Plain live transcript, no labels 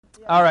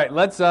All right,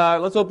 let's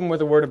open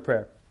with a word of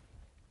prayer.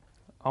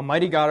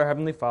 Almighty God, our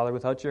Heavenly Father,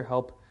 without your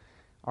help,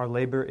 our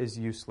labor is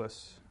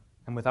useless,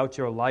 and without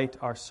your light,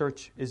 our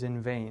search is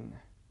in vain.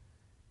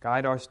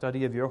 Guide our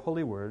study of your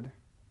holy word,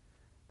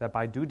 that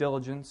by due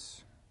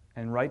diligence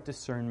and right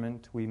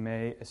discernment we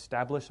may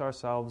establish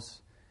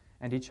ourselves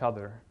and each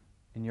other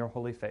in your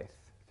holy faith.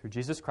 Through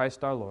Jesus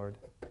Christ our Lord.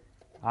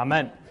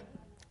 Amen.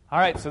 All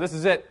right, so this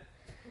is it.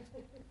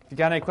 If you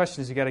got any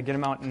questions, you got to get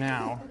them out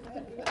now.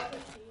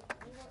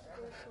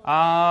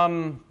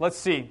 Let's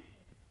see.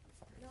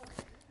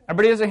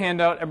 Everybody has a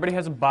handout. Everybody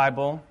has a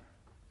Bible.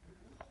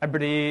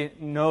 Everybody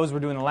knows we're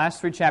doing the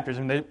last 3 chapters.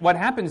 And what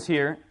happens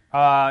here,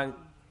 as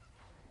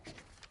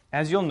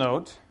you'll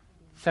note,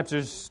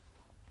 chapters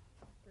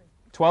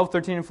 12,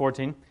 13, and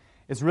 14,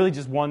 is really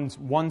just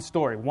one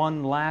story,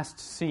 one last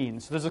scene.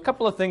 So there's a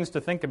couple of things to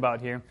think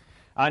about here.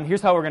 And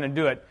here's how we're going to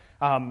do it.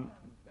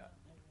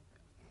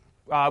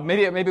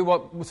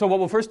 So what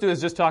we'll first do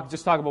is just talk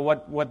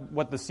about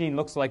what the scene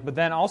looks like. But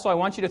then also I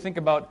want you to think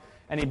about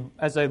any,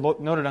 as I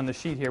noted on the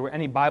sheet here,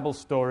 any Bible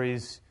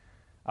stories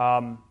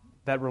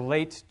that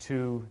relate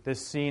to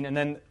this scene. And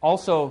then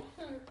also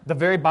the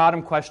very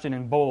bottom question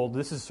in bold.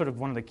 This is sort of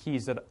one of the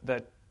keys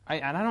that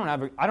I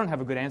don't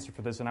have a good answer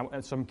for this,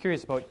 and so I'm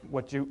curious about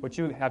what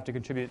you have to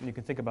contribute, and you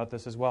can think about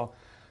this as well.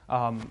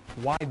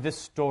 Why this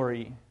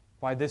story?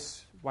 Why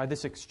this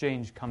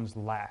exchange comes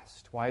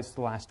last? Why it's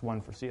the last one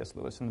for C.S.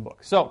 Lewis in the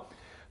book? So,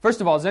 first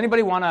of all, does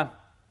anybody want to,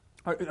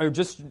 or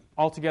just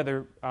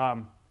altogether,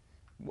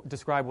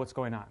 describe what's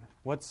going on?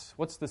 What's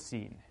the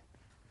scene?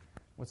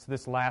 What's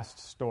this last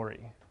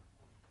story?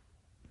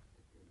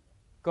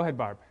 Go ahead,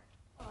 Barb.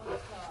 Man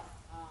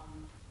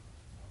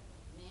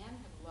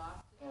had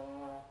lost his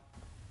wife.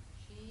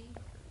 She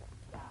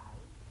died,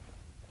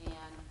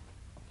 and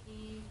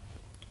he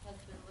has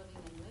been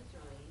living in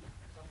misery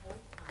the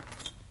whole time,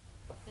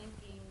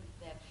 thinking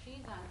that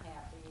she's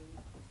unhappy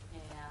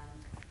and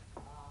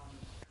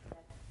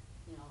that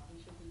he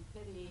should be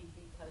pitied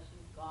because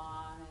she's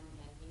gone,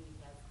 and he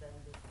has been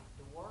this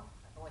dwarf.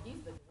 Well,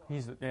 he's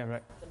the dwarf.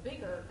 Right. The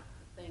bigger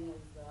thing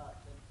is the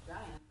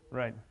giant.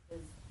 Right.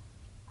 Is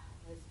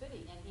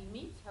pity, and he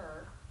meets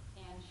her,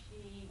 and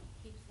she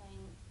keeps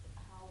saying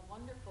how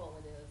wonderful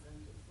it is, and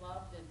she's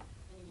loved, and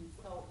you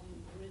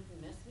didn't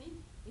miss me?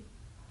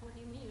 What do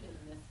you mean you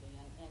didn't miss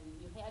me? And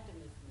you had to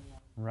miss me.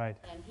 Right.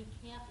 And he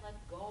can't let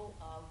go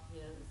of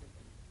his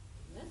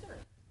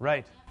misery.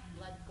 Right. He can't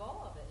let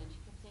go of it, and she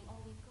keeps saying,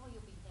 "Oh, let go,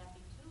 you'll be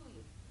happy too."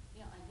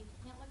 And he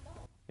can't let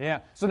go.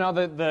 Yeah. So now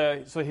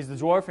so he's the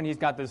dwarf, and he's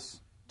got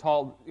this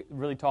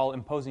really tall,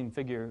 imposing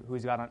figure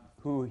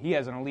who he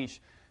has on a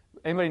leash.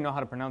 Anybody know how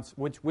to pronounce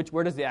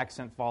where does the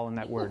accent fall in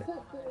that word?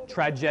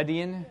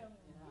 Tragedian?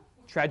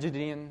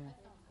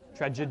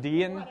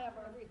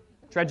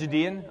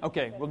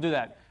 Okay, we'll do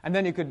that. And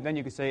then you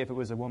could say if it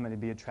was a woman,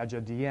 it'd be a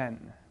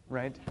tragedienne,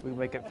 right? We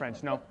make it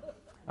French. No?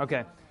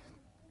 Okay.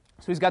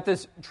 So he's got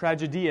this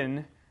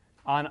tragedian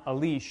on a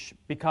leash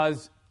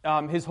because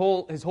his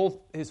whole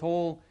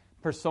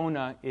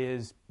persona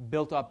is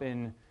built up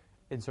in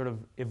sort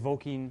of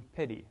evoking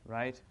pity,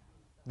 right?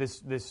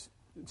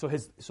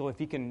 So if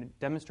he can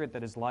demonstrate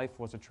that his life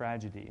was a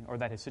tragedy or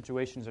that his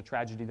situation is a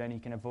tragedy, then he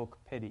can evoke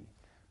pity,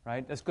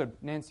 right? That's good.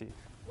 Nancy.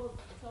 Well,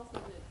 it's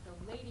also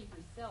the lady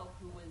herself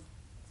who was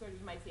sort of,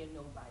 you might say, a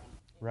nobody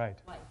in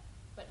Right. life.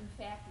 But in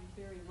fact was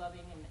very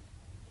loving and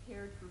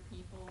cared for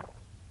people,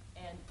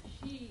 and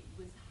she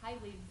was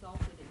highly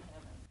exalted in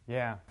heaven.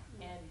 Yeah.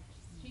 And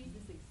she's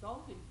this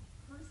exalted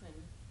person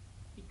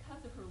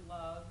because of her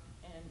love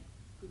and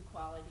good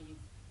qualities,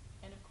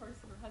 and of course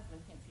her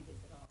husband can't see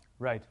this at all.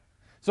 Right.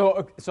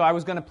 So I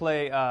was going to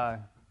play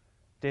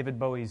David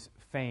Bowie's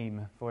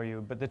Fame for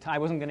you, but I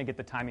wasn't going to get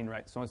the timing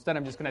right. So instead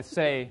I'm just going to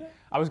say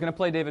I was going to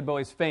play David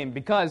Bowie's Fame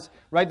because,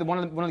 right, one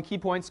of the key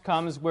points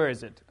comes, where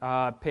is it?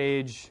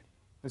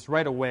 It's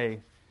right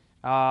away.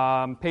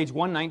 Page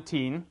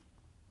 119.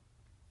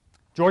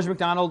 George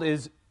MacDonald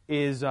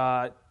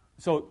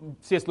so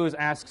C.S. Lewis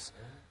asks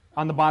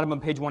on the bottom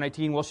of page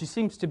 118, well, she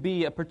seems to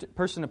be a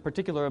person of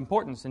particular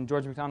importance. And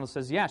George MacDonald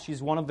says, yeah,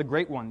 she's one of the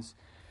great ones.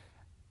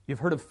 You've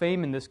heard of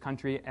fame in this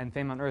country and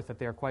fame on earth, that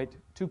they are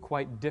two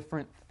quite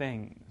different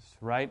things,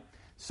 right?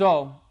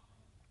 So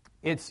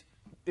it's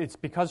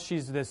because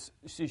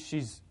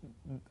she's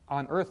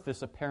on earth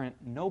this apparent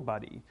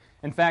nobody.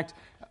 In fact,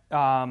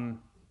 so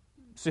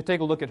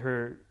take a look at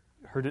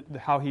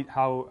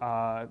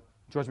how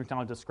George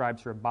MacDonald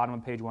describes her, bottom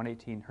of page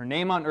 118. Her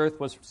name on earth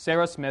was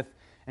Sarah Smith,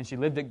 and she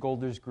lived at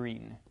Golders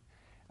Green.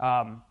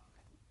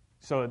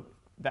 So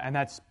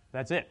that's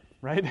it,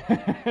 right?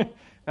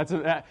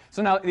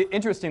 So now,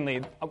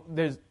 interestingly,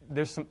 there's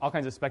all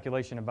kinds of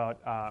speculation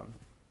about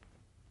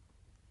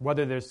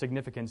whether there's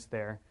significance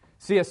there.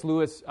 C.S.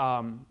 Lewis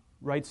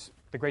writes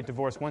The Great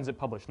Divorce. When's it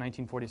published?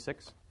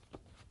 1946?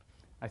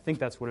 I think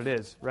that's what it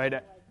is,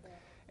 right?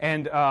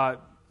 And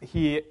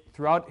he,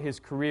 throughout his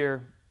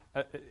career,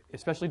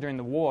 especially during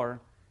the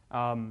war,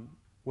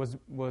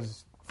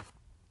 was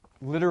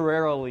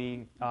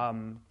literarily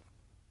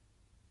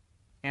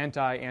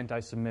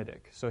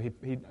anti-Semitic. So he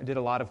did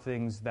a lot of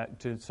things that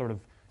to sort of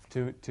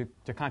to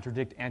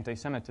contradict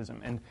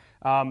anti-Semitism. And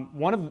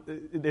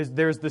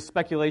there's this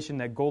speculation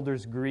that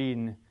Golders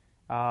Green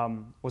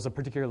was a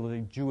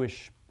particularly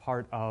Jewish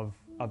part of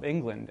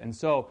England.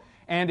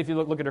 And if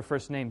you look at her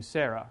first name,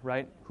 Sarah,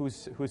 right?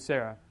 Who's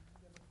Sarah?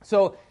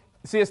 So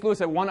C.S.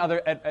 Lewis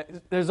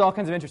there's all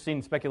kinds of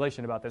interesting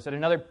speculation about this. At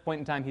another point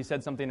in time, he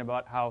said something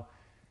about how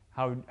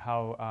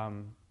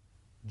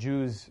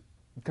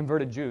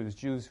converted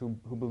Jews who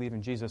believe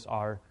in Jesus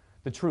are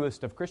the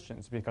truest of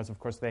Christians because, of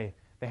course, they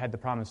had the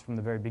promise from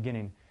the very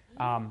beginning.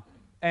 But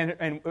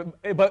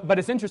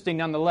it's interesting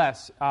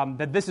nonetheless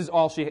that this is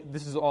all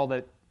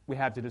that we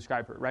have to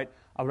describe her, right?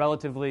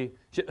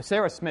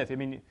 Sarah Smith. I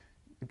mean,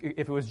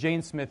 if it was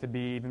Jane Smith, it'd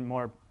be even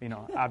more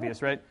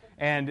obvious, right?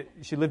 And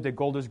she lived at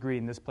Golders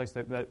Green, this place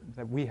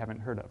that we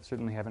haven't heard of,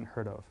 certainly haven't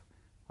heard of.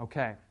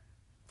 Okay,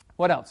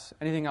 what else?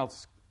 Anything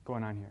else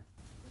going on here?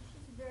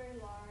 She's a very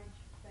large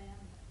family.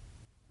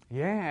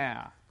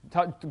 Yeah.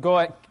 Go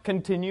ahead.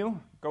 Continue.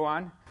 Go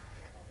on.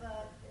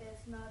 But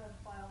it's not a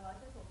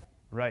biological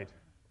family.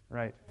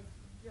 Right. It's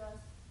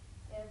just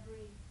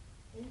every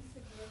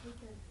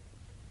insignificant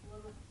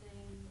little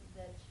thing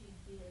that she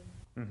did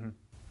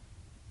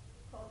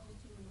caused just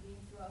human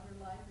beings throughout her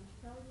life, and she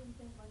probably didn't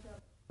think much of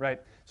it.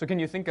 Right. So can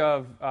you think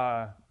of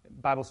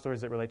Bible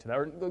stories that relate to that?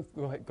 Or go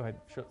ahead.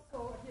 Sure.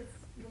 So his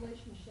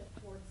relationship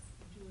towards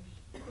the Jewish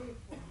faith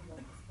when he wrote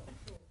this book,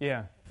 too.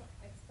 Yeah.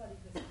 I studied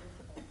this years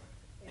ago,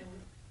 and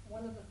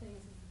one of the things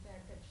is the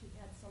fact that she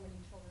had so many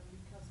children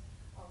because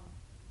of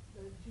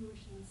the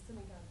Jewish and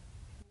synagogue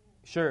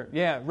community. Sure.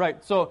 Yeah.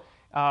 Right. So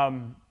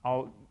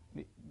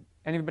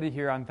anybody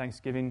here on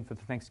Thanksgiving for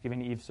the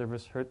Thanksgiving Eve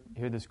service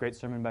hear this great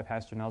sermon by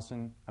Pastor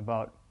Nelson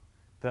about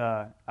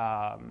the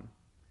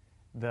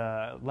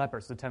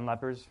lepers, the 10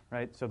 lepers,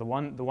 right? So the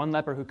one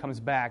leper who comes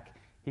back,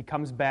 he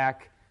comes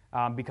back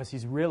because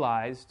he's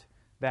realized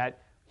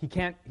that he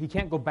can't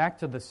go back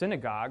to the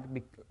synagogue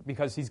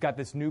because he's got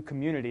this new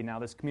community now,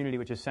 this community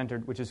which is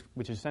centered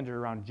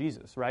around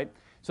Jesus, right?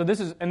 So this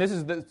is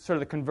the sort of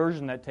the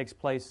conversion that takes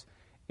place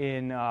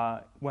in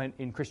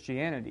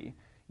Christianity.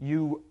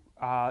 You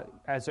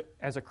as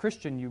a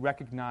Christian, you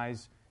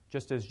recognize,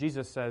 just as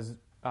Jesus says,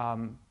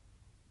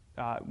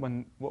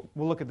 when we'll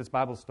look at this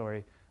Bible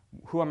story.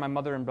 Who are my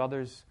mother and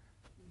brothers?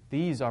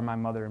 These are my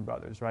mother and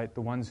brothers, right?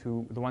 The ones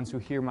who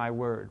hear my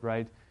word,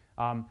 right?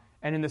 And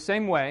in the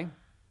same way,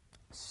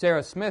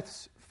 Sarah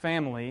Smith's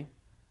family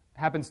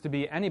happens to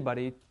be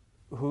anybody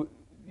who,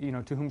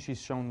 to whom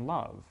she's shown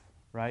love,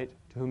 right?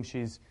 To whom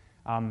she's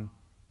been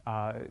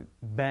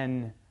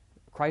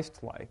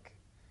Christ-like.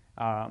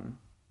 And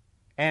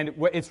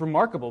it's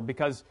remarkable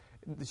because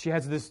she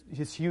has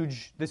this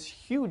huge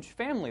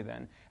family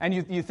then. And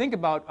you think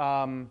about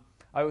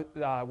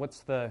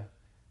what's the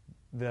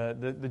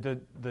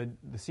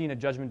scene at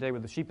Judgment Day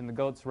with the sheep and the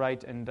goats,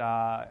 right? And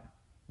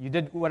you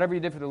did whatever you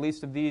did for the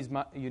least of these,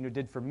 you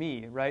did for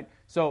me, right?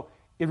 So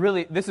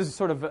this is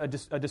sort of a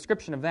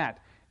description of that.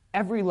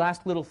 Every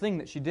last little thing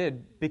that she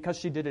did, because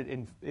she did it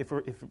in, if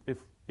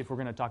we're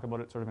going to talk about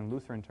it sort of in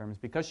Lutheran terms,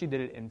 because she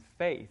did it in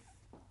faith,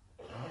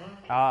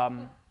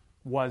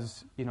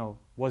 was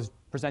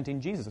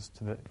presenting Jesus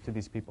to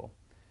these people.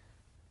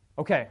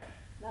 Okay.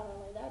 Not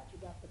only that, you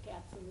got the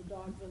cats and the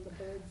dogs and the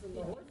birds and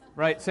the horses.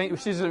 Right,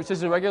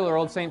 she's a regular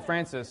old St.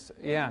 Francis.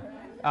 Yeah,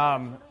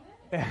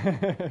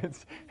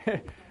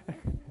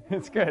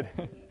 it's good.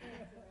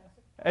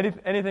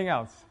 Anything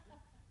else?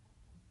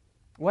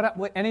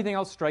 What anything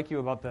else strike you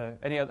about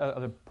any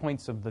other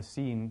points of the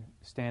scene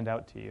stand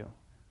out to you?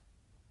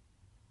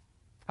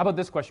 How about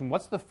this question?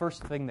 What's the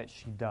first thing that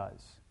she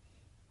does?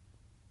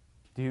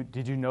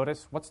 Did you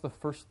notice? What's the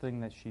first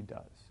thing that she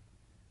does,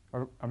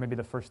 or maybe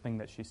the first thing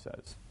that she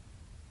says?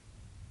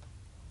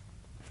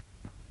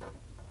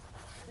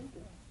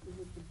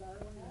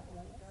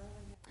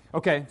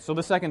 Okay, so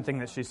the second thing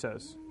that she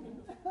says.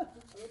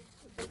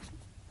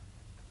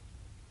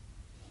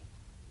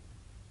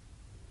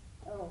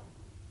 Oh,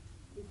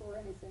 before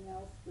anything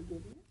else,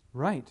 forgive me.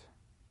 Right.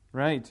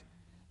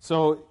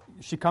 So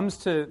she comes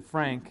to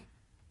Frank.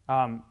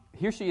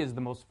 Here she is,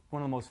 one of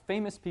the most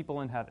famous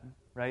people in heaven,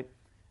 right?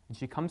 And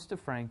she comes to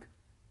Frank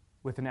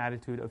with an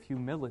attitude of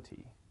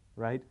humility,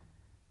 right?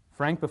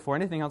 Frank, before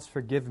anything else,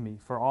 forgive me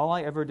for all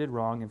I ever did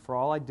wrong and for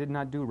all I did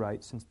not do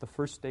right. Since the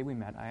first day we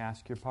met, I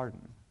ask your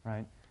pardon,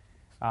 right?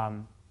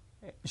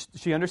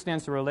 She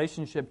understands the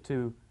relationship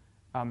to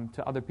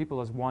other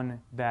people as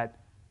one that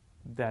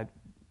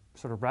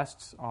sort of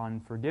rests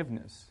on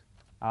forgiveness,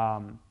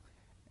 and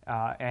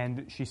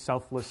she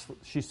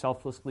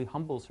selflessly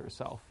humbles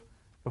herself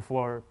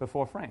before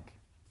Frank.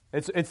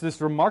 It's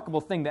this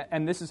remarkable thing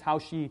and this is how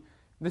she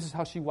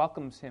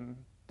welcomes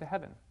him to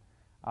heaven,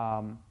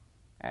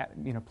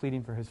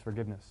 pleading for his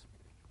forgiveness.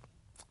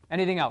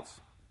 Anything else?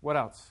 What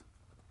else?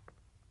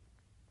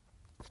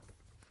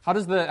 How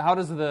does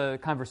the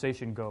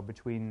conversation go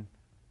between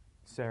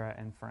Sarah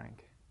and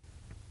Frank?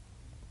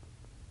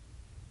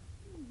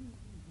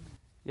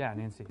 Yeah,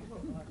 Nancy.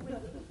 When he would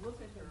look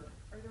at her,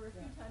 or there were a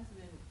few times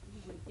when he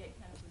would get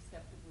kind of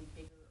perceptibly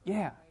bigger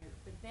Yeah.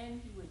 But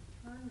then he would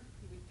turn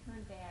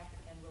back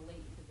and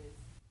relate to this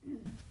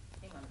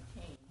thing on the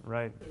chain.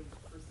 Right. His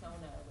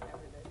persona, or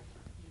whatever that he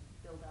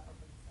built up of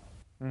himself.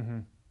 Mm-hmm.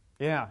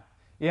 Yeah.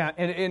 Yeah.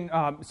 And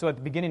so at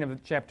the beginning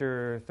of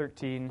chapter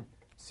 13,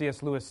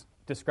 C.S. Lewis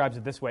describes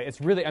it this way. And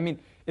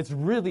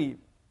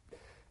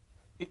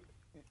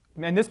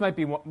this might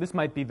be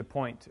the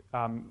point.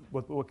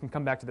 We can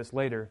come back to this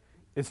later.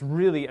 It's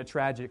really a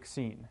tragic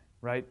scene,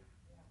 right?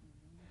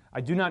 I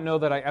do not know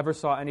that I ever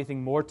saw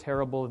anything more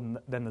terrible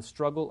than the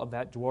struggle of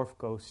that dwarf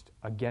ghost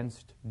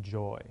against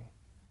joy.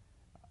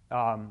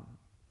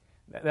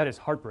 That is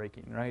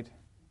heartbreaking, right?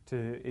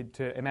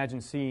 To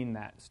imagine seeing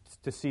that,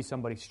 to see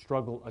somebody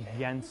struggle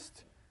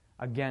against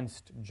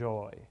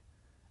joy.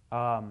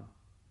 And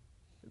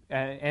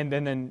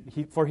then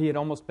he had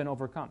almost been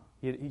overcome.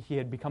 He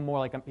had become more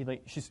like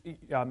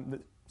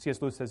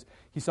C.S. Lewis says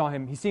he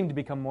seemed to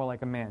become more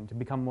like a man, to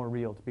become more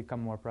real, to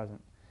become more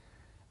present.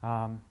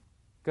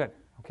 Good.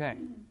 Okay.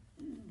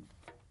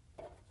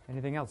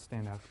 Anything else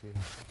stand out for you?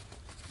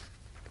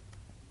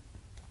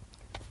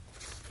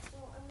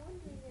 Well, I'm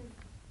wondering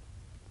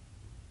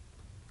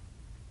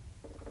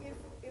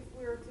if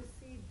we're to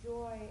see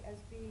joy as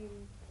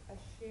being a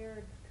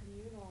shared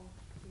communal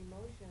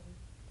emotion,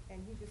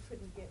 and he just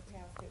couldn't get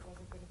past it,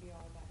 wasn't going to be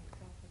all about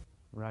himself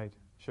anymore. Right.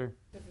 Sure.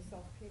 Because of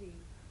self-pity,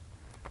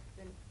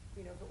 then,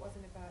 if it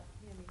wasn't about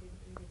him, he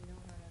didn't know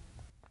how to...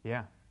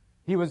 Yeah.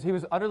 He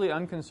was utterly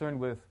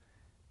unconcerned with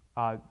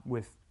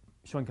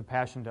showing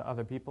compassion to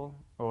other people,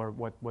 or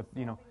what.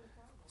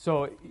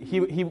 So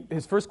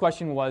his first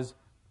question was,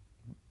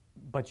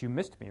 "But you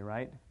missed me,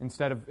 right?"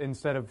 Instead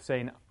of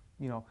saying,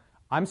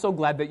 "I'm so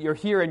glad that you're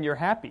here and you're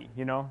happy."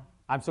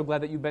 I'm so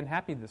glad that you've been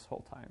happy this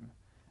whole time.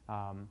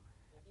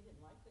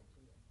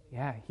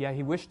 Yeah.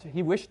 He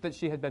wished that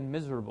she had been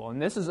miserable,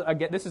 and this is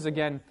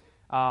again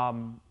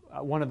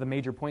one of the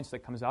major points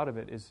that comes out of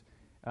it is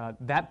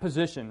that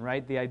position,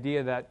 right? The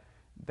idea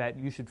that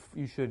you should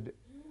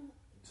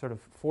sort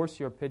of force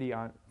your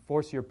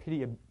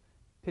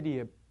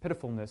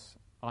pitifulness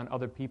on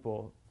other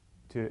people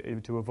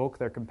to evoke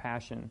their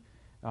compassion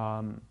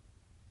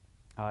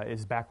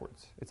is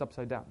backwards. It's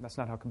upside down. That's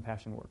not how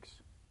compassion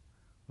works.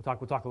 We'll talk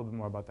a little bit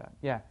more about that.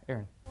 Yeah,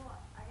 Aaron. Well,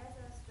 I guess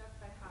I was struck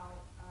by how,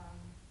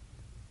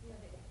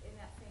 in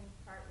that same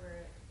part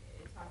where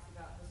it talks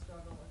about the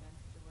struggle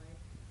against joy,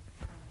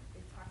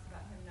 it talks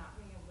about him not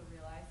being able to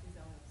realize his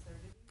own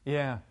absurdity.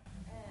 Yeah.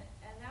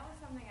 And that was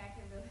something I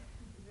could really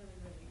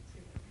relate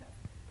to.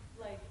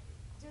 Like,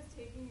 just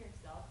taking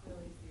yourself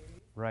really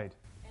serious. Right.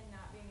 And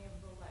not being able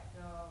to let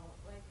go.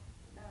 Like,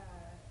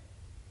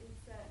 it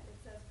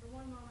says, for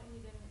one moment he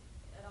didn't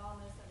at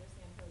all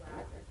misunderstand her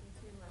laughter. He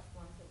too must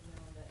once have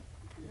known that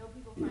no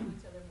people find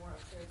each other more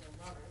absurd than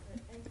lovers.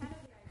 And kind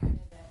of the idea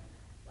that,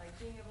 like,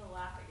 being able to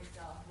laugh at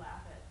yourself,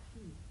 laugh at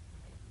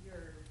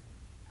your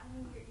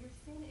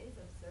sin is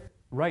absurd.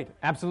 Right.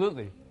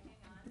 Absolutely.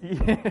 You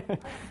hang on.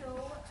 It's so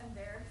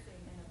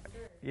embarrassing and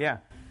absurd.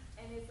 Yeah.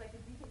 And it's like,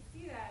 if you can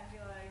see that and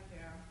be like,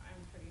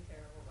 I'm pretty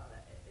terrible about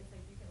it. It's like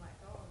you can let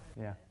go of it.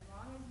 Yeah. As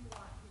long as you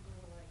want people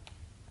to like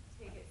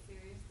take it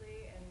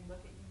seriously and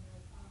look at you and be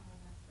like, oh,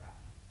 that's rough.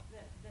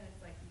 Then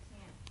it's like you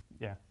can't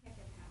get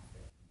past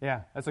it.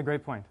 Yeah. That's a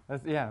great point.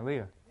 Leah. It's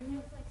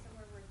like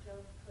somewhere where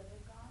Job could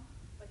have gone,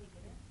 but he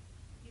didn't.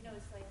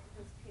 It's like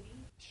his pity.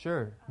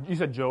 Sure. You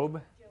said Job?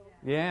 Job.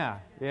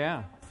 Yeah.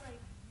 Yeah. It's almost like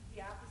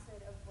the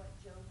opposite of what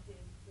Job did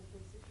with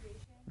his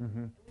situation,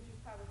 Mm-hmm. which was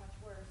probably much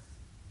worse.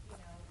 Who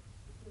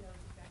knows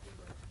exactly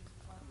what Jesus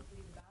wanted to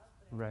read about,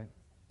 but Right.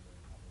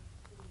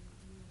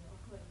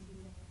 Put into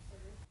an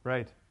absurd.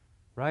 Right.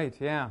 Right.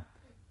 Yeah.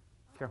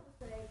 Carol.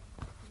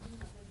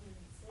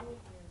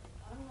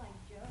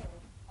 Unlike Joe,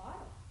 I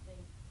don't think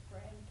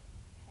Frank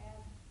had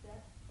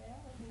that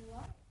bad of a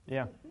life.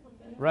 Yeah.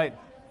 Right.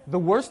 The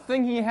worst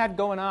thing he had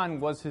going on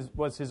was his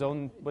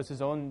own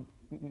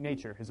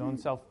nature, his own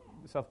self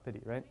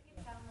pity. Right. It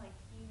sounded like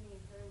he made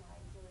her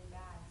life really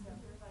bad, so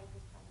her life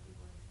was probably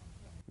worse than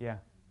his.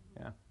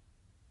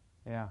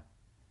 Yeah.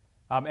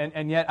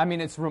 And yet, I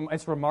mean, it's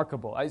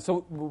remarkable.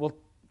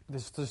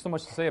 There's so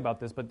much to say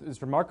about this, but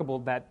it's remarkable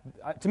that,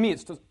 to me,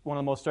 it's just one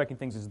of the most striking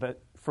things is that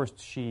first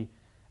she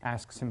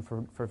asks him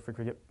for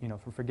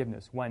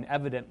forgiveness, when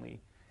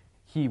evidently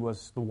he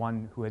was the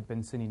one who had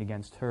been sinning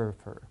against her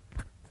for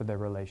their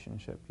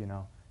relationship.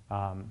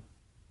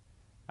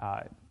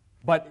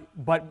 But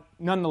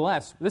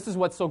nonetheless, this is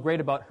what's so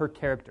great about her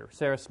character,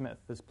 Sarah Smith,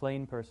 this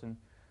plain person,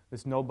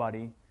 this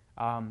nobody.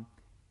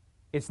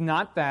 It's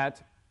not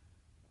that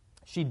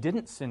she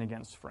didn't sin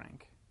against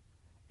Frank.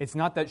 It's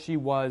not that she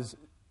was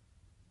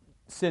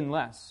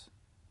sinless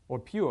or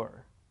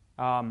pure.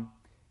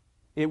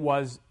 It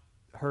was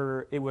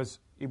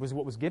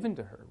what was given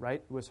to her,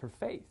 right? It was her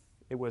faith.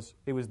 It was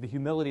the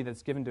humility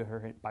that's given to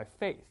her by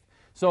faith.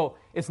 So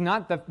it's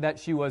not that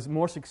she was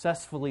more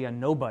successfully a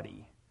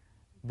nobody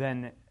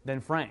than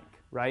Frank,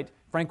 right?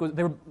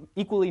 They were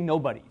equally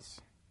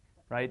nobodies,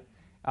 right?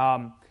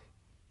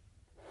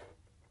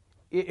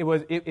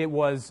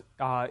 It's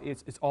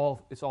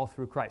all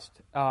through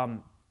Christ.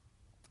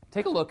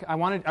 take a look. I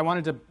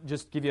wanted to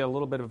just give you a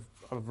little bit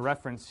of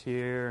reference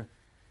here.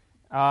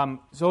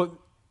 So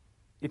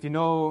if you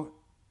know,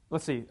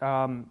 let's see.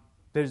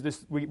 There's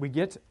this. We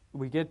get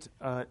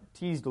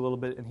teased a little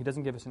bit, and he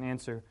doesn't give us an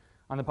answer.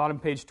 On the bottom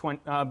page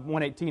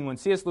 118, when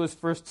C.S. Lewis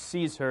first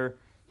sees her,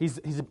 he's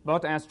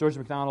about to ask George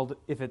MacDonald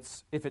if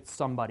it's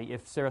somebody,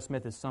 if Sarah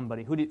Smith is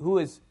somebody. Who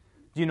is?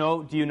 Do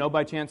you know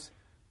by chance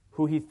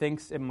who he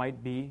thinks it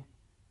might be?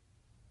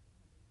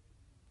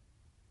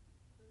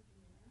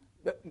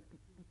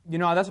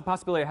 That's a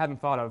possibility I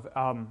hadn't thought of.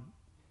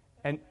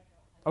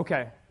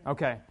 Okay.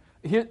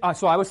 Here,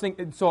 so I was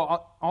thinking. So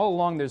all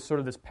along, there's sort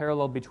of this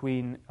parallel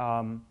between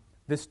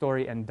this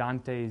story and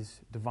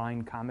Dante's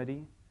Divine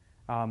Comedy,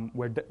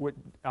 where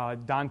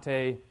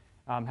Dante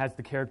has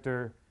the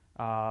character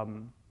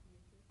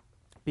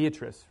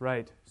Beatrice,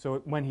 right?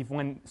 So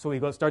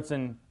he starts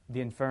in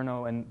the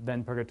Inferno and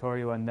then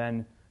Purgatorio and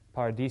then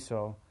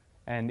Paradiso,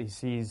 and he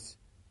sees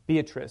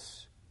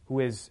Beatrice, who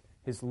is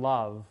his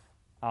love.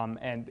 Sort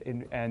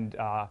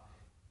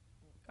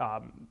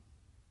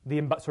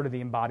of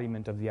the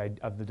embodiment of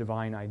the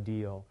divine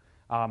ideal,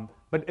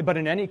 but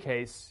in any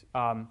case,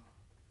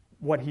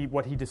 what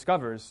he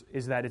discovers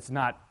is that it's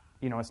not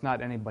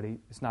anybody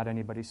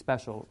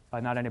special,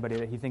 not anybody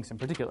that he thinks in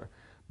particular.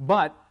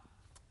 But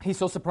he's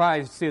so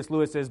surprised, C.S.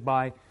 Lewis is,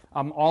 by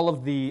all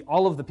of the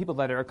people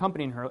that are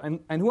accompanying her,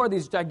 and who are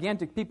these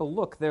gigantic people?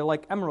 Look, they're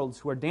like emeralds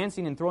who are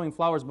dancing and throwing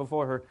flowers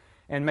before her.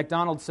 And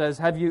MacDonald says,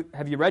 have you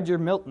read your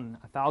Milton?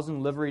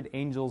 1,000 liveried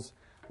angels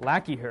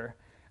lackey her.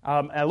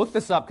 I looked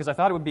this up because I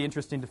thought it would be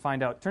interesting to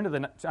find out. Turn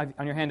to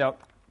on your handout,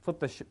 flip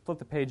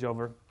the page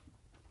over.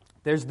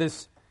 There's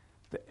this.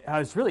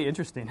 It's really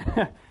interesting.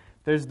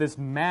 There's this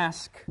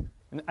mask,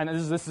 and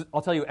this is.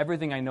 I'll tell you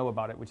everything I know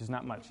about it, which is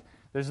not much.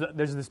 There's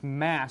this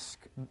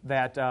mask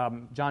that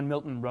John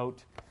Milton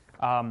wrote,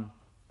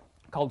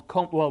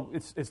 called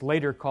it's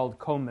later called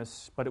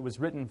Comus, but it was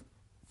written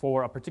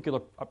for a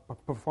particular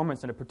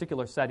performance in a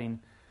particular setting,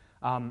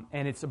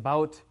 and it's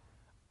about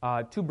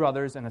two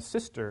brothers and a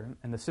sister,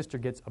 and the sister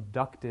gets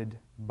abducted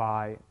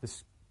by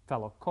this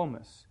fellow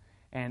Comus.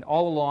 And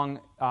all along,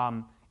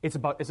 it's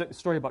a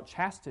story about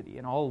chastity,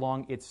 and all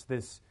along it's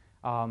this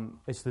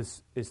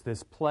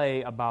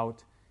play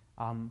about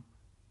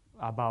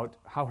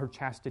how her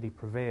chastity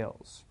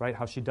prevails, right?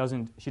 How she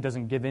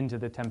doesn't give in to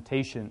the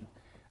temptation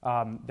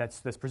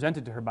that's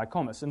presented to her by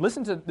Comus. And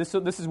listen to this. So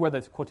this is where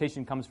the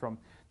quotation comes from.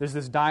 There's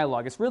this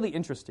dialogue. It's really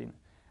interesting.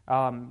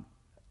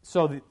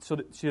 So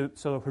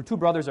her two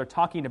brothers are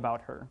talking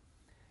about her,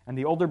 and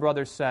the older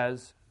brother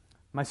says,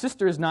 "My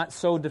sister is not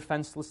so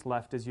defenseless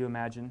left as you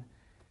imagine.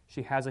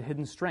 She has a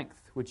hidden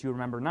strength, which you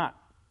remember not."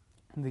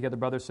 And the other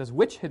brother says,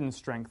 "Which hidden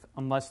strength,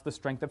 unless the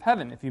strength of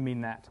heaven, if you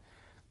mean that?"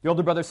 The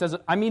older brother says,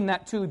 "I mean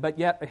that too, but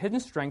yet a hidden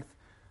strength,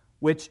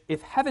 which,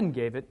 if heaven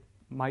gave it,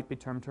 might be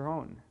termed her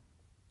own.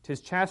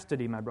 'Tis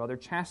chastity, my brother,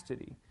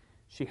 chastity.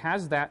 She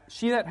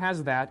that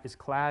has that is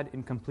clad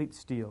in complete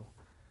steel.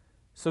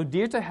 So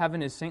dear to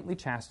heaven is saintly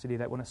chastity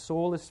that when a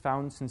soul is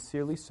found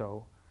sincerely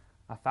so,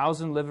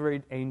 1,000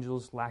 liveried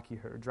angels lackey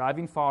her,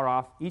 driving far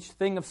off each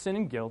thing of sin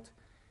and guilt,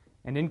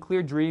 and in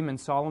clear dream and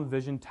solemn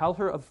vision tell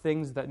her of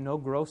things that no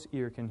gross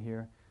ear can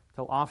hear,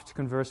 till oft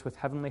converse with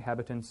heavenly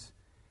habitants,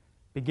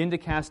 begin to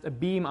cast a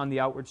beam on the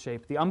outward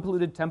shape, the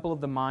unpolluted temple of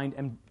the mind,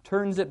 and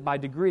turns it by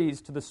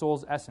degrees to the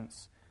soul's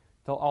essence,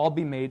 till all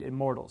be made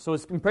immortal." So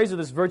it's in praise of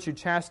this virtue,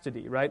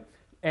 chastity, right?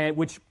 And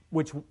which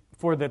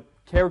for the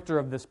character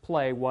of this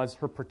play was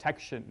her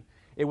protection.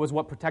 It was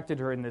what protected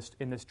her in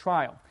this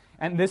trial.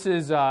 And this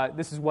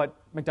is what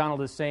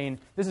MacDonald is saying.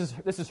 This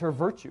is her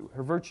virtue.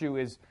 Her virtue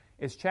is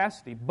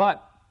chastity.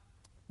 But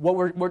what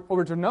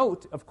we're to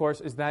note, of course,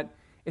 is that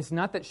it's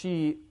not that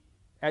she,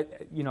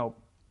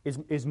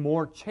 is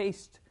more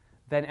chaste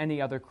than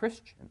any other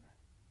Christian,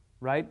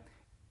 right?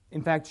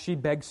 In fact, she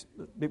begs.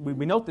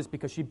 We note this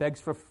because she begs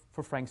for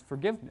Frank's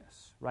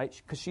forgiveness, right?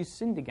 Because she's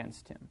sinned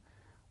against him.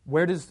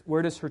 Where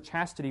does her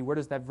chastity, where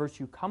does that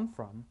virtue come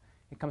from?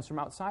 It comes from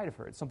outside of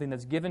her. It's something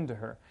that's given to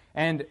her.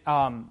 And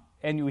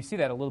we see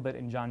that a little bit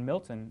in John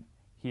Milton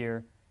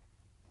here.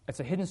 It's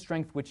a hidden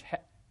strength which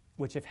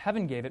if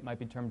heaven gave it, might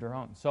be termed her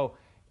own. So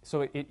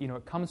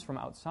it comes from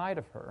outside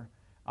of her.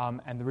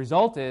 And the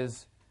result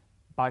is,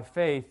 by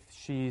faith,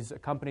 she's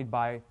accompanied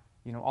by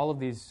all of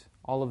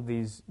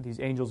these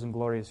angels and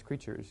glorious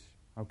creatures.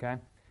 Okay,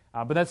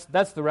 but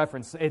that's the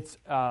reference. It's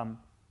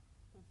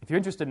if you're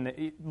interested in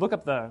it, look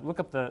it up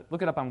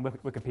on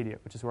Wikipedia,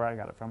 which is where I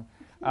got it from.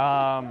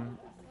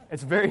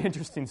 It's a very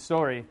interesting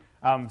story.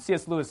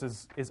 C.S. Lewis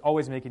is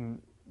always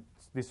making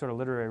these sort of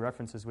literary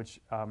references, which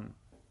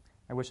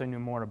I wish I knew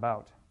more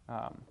about.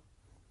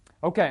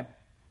 Okay.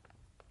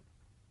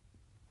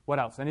 What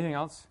else? Anything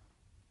else?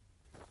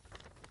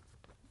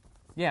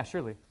 Yeah,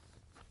 surely.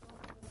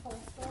 This whole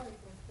story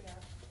goes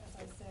back, as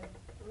I said,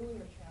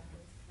 earlier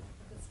chapters,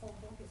 but this whole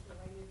book is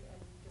related, and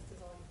just as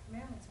all the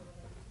commandments are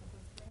related to the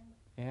first commandment.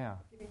 Yeah.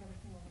 Giving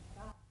everything over to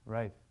God.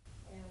 Right.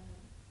 And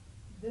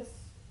this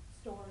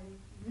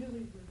story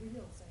really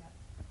reveals that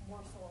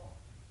more so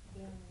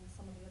than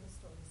some of the other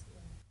stories.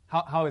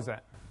 How is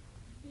that?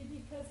 Because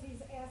because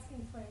he's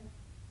asking Frank,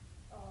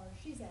 or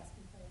she's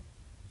asking Frank,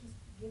 just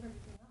give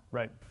everything up.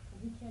 Right. And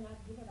he cannot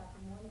give it up.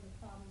 And one of the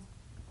problems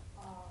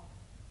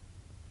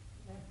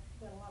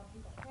that a lot of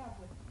people have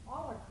with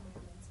all our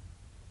commandments,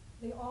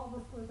 they all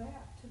refer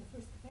back to the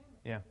first commandment.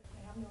 Yeah.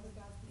 Have no other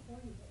gods before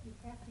you, that you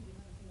have to give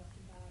everything up to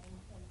God and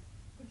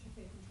put your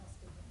faith and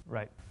trust in Him.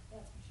 Right.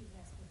 That's what she's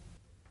asking him.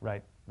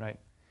 Right. Right.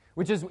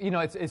 Which is,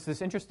 it's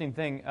this interesting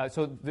thing.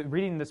 So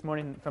reading this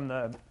morning from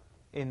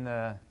in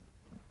the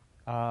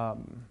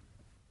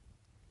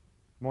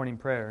morning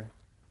prayer,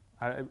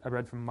 I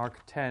read from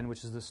Mark 10,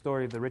 which is the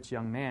story of the rich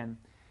young man.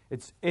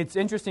 It's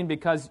interesting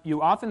because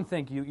you often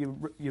think,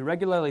 you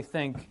regularly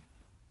think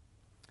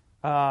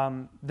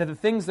that the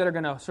things that are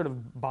going to sort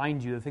of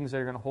bind you, the things that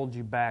are going to hold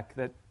you back,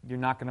 that you're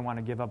not going to want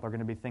to give up, are going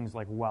to be things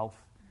like wealth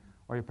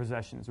or your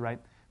possessions, right?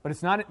 But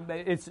it's not.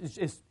 It's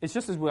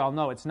just as we all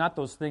know, it's not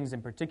those things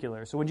in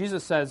particular. So when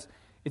Jesus says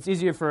it's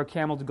easier for a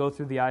camel to go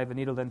through the eye of a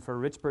needle than for a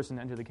rich person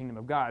to enter the kingdom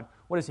of God,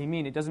 what does he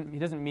mean? He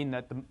doesn't mean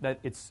that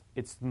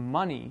it's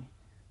money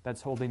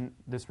that's holding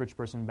this rich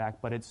person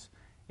back, but it's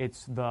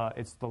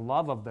the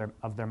love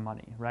of their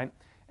money, right?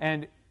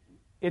 And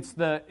it's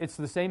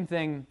the same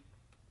thing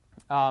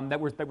that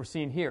we're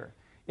seeing here.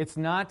 It's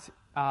not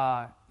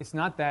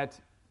that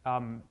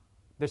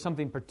there's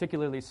something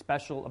particularly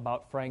special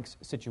about Frank's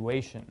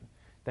situation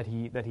that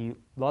he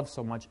loves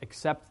so much,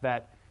 except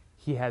that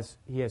he has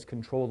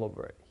control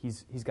over it.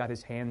 He's got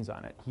his hands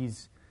on it.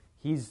 He's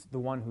the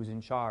one who's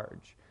in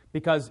charge,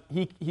 because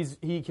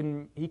he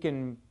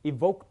can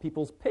evoke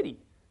people's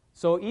pity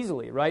so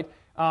easily, right?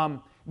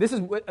 This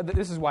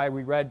is why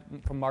we read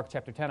from Mark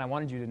chapter 10. I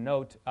wanted you to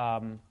note.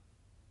 I'll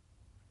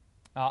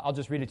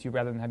just read it to you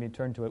rather than have you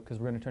turn to it, because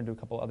we're going to turn to a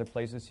couple other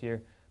places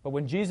here. But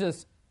when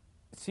Jesus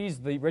sees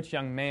the rich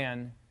young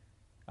man,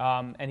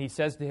 and he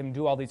says to him,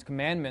 "Do all these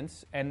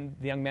commandments," and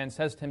the young man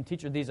says to him,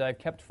 "Teacher, these I have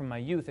kept from my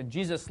youth," and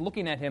Jesus,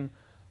 looking at him,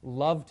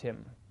 loved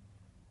him.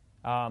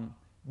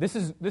 This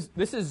is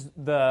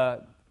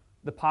the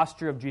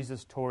posture of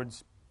Jesus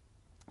towards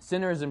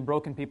sinners and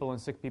broken people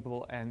and sick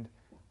people and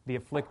the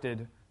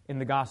afflicted in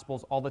the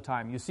Gospels all the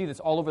time. You see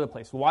this all over the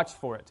place. Watch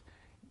for it.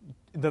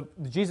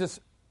 Jesus,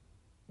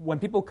 when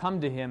people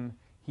come to him,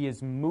 he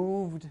is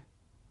moved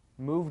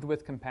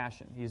with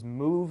compassion. He is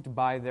moved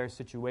by their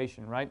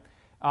situation, right?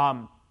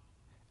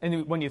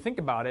 And when you think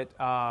about it,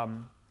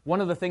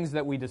 one of the things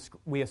that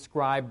we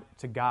ascribe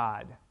to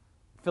God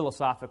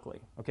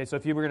philosophically. Okay, so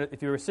if you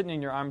were sitting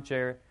in your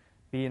armchair,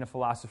 being a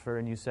philosopher,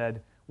 and you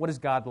said, "What is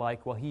God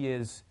like?" Well, he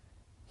is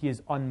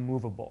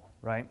unmovable,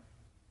 right?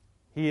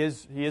 He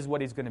is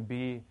what he's going to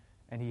be,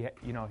 and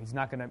he's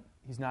not going to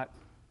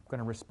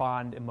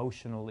respond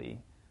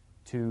emotionally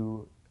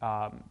to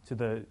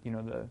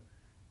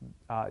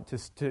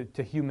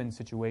human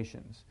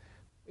situations.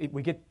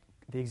 We get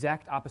the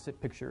exact opposite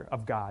picture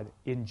of God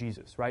in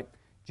Jesus, right?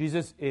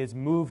 Jesus is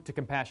moved to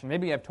compassion.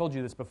 Maybe I've told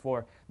you this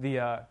before.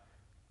 The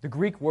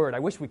Greek word. I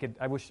wish we could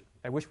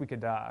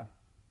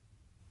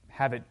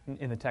have it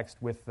in the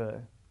text with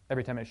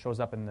every time it shows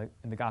up in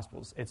the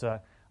Gospels. It's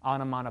a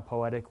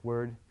onomatopoetic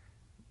word.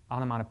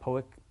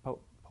 Onomatopoetic.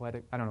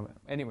 Poetic. I don't know.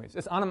 Anyways,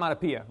 it's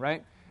onomatopoeia,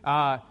 right?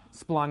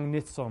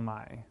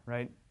 Splagnitzomai,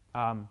 right?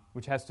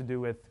 Which has to do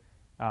with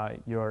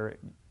your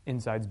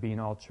insides being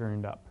all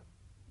churned up.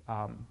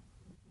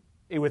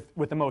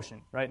 With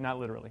emotion, right? Not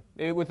literally.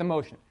 With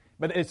emotion.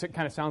 But it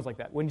kind of sounds like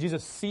that. When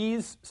Jesus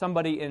sees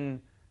somebody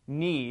in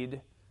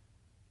need,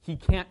 he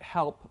can't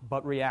help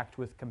but react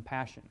with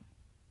compassion.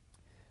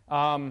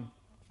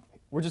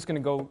 We're just going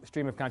to go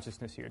stream of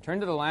consciousness here. Turn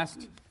to the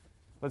last,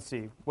 let's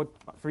see. What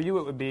for you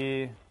it would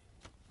be,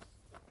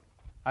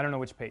 I don't know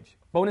which page.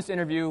 Bonus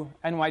interview,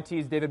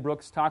 NYT's David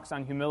Brooks talks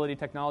on humility,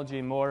 technology,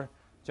 and more.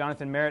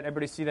 Jonathan Merritt,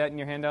 everybody see that in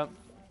your handout?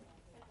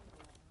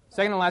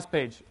 Second to last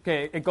page.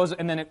 Okay, it goes,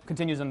 and then it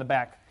continues on the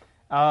back.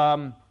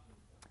 It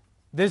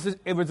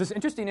was this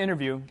interesting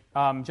interview.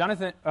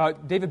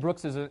 David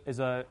Brooks is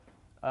an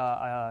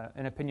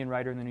opinion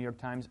writer in the New York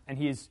Times, and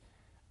he's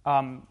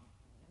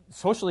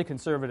socially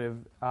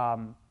conservative.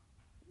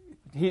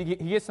 He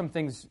gets some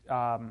things.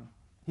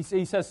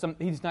 He says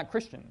he's not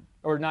Christian,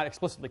 or not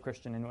explicitly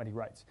Christian in what he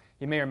writes.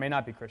 He may or may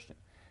not be Christian,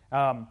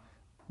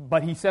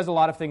 but he says a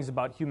lot of things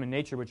about human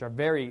nature which are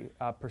very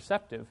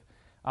perceptive.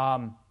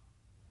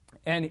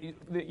 And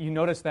you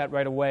notice that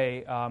right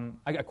away.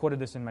 I quoted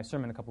this in my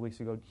sermon a couple weeks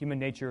ago. Human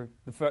nature,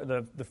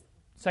 the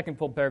second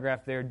full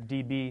paragraph there,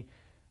 DB,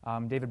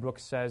 David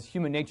Brooks says,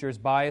 human nature is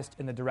biased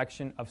in the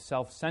direction of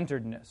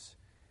self-centeredness.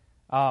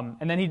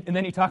 And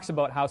then he talks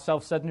about how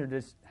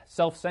self-centeredness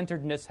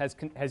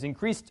has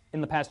increased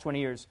in the past 20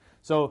 years.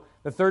 So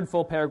the third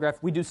full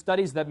paragraph, we do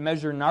studies that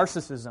measure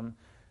narcissism.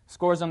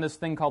 Scores on this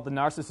thing called the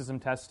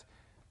narcissism test.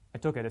 I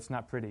took it. It's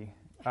not pretty.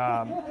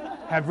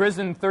 Have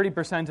risen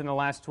 30% in the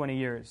last 20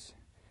 years.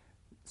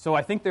 So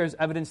I think there's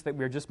evidence that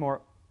we're just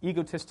more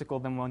egotistical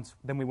than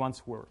we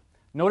once were.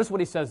 Notice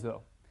what he says,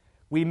 though.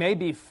 We may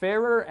be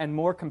fairer and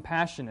more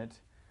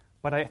compassionate,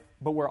 but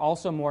we're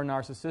also more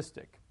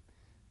narcissistic.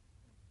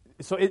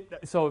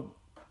 So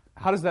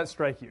how does that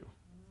strike you?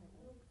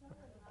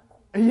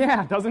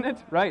 Yeah, doesn't it?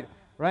 Right.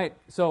 Right.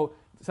 So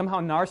somehow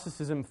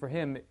narcissism for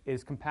him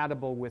is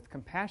compatible with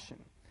compassion.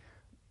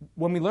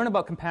 When we learn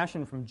about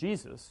compassion from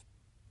Jesus,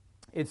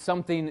 it's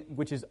something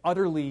which is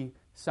utterly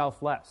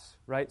selfless,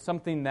 right?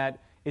 Something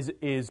that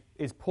is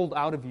pulled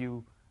out of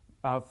you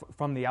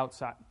from the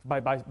outside,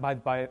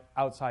 by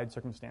outside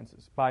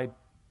circumstances, by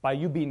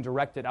you being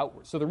directed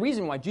outward. So the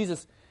reason why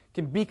Jesus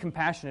can be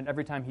compassionate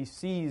every time he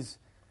sees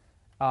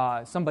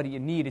somebody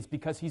in need is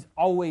because he's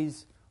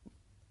always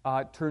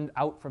turned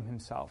out from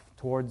himself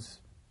towards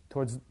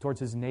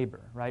his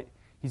neighbor, right?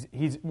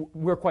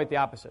 We're quite the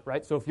opposite,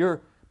 right? So if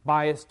you're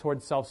biased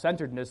towards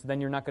self-centeredness, then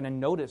you're not going to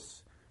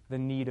notice the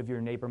need of your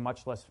neighbor,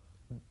 much less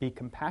be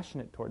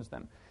compassionate towards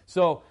them.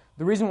 So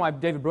the reason why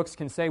David Brooks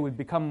can say we've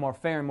become more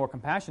fair and more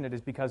compassionate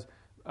is because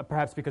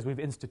perhaps because we've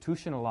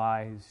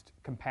institutionalized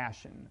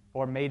compassion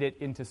or made it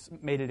into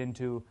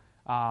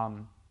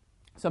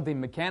something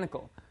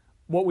mechanical.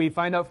 What we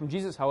find out from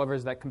Jesus, however,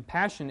 is that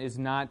compassion is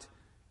not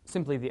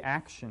simply the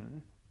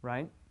action,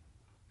 right?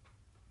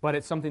 But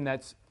it's something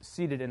that's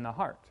seated in the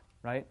heart,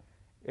 right?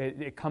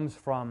 It comes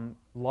from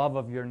love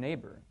of your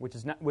neighbor,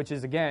 which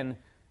is again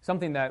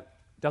something that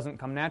doesn't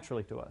come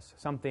naturally to us,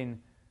 something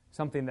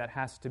that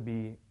has to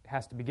be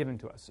given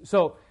to us.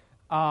 So,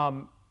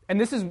 and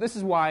this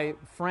is why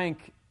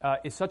Frank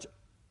is such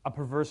a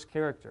perverse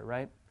character,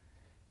 right?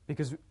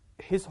 Because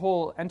his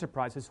whole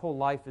enterprise, his whole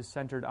life is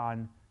centered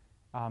on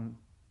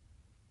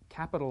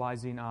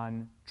capitalizing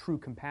on true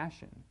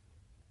compassion,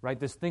 right?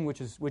 This thing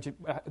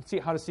see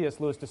how does C.S.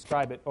 Lewis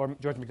describe it, or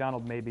George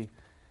MacDonald maybe.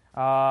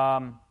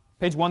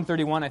 Page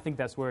 131, I think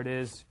that's where it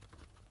is.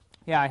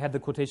 Yeah, I had the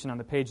quotation on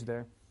the page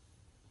there.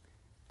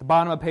 The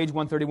bottom of page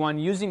 131,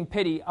 using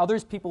pity, other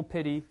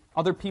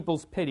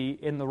people's pity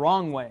in the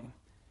wrong way.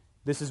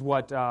 This is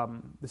what,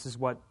 oh,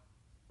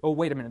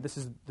 wait a minute, this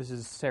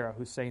is Sarah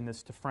who's saying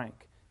this to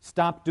Frank.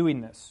 Stop doing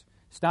this.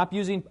 Stop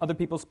using other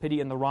people's pity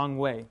in the wrong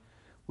way.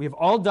 We have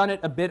all done it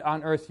a bit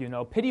on earth, you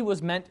know. Pity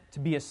was meant to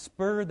be a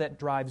spur that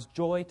drives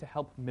joy to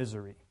help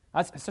misery.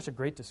 That's such a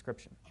great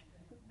description.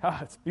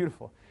 It's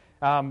beautiful.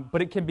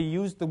 But it can be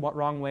used the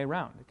wrong way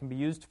around. It can be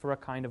used for a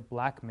kind of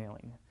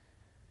blackmailing.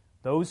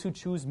 Those who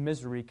choose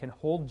misery can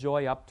hold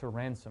joy up to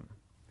ransom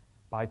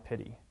by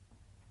pity.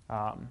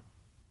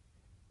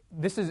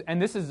 This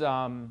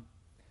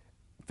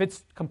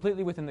fits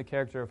completely within the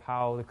character of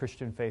how the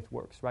Christian faith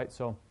works, right?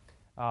 So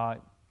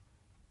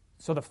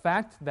the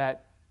fact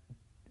that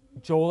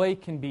joy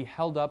can be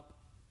held up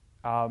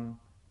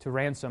to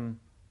ransom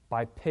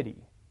by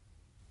pity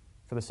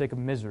for the sake of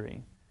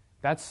misery,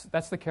 that's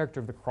the character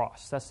of the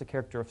cross. That's the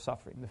character of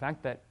suffering. The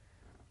fact that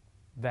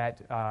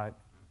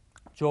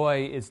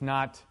joy is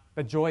not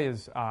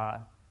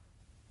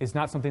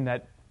something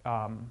that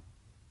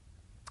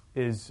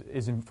is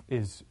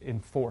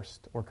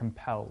enforced or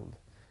compelled.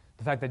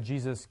 The fact that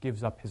Jesus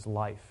gives up his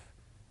life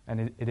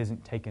and it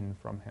isn't taken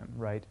from him,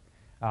 right?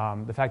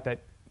 The fact that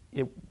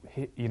it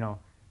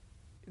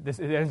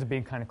ends up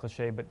being kind of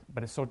cliche, but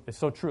it's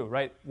so true,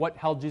 right? What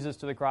held Jesus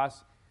to the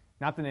cross?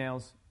 Not the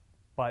nails,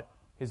 but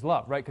his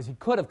love, right? Because he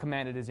could have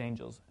commanded his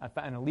angels,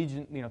 and a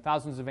legion,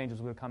 thousands of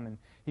angels would have come in.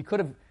 He could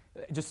have,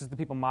 just as the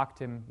people mocked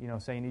him,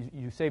 saying,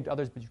 "You saved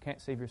others, but you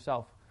can't save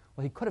yourself."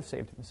 Well, he could have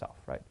saved himself,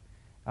 right?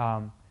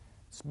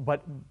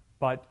 But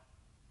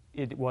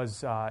it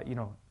was,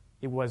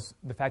 it was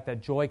the fact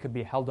that joy could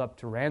be held up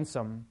to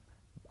ransom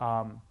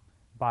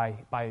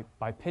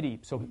by pity.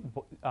 So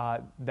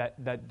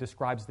that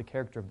describes the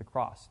character of the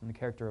cross and the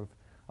character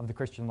of the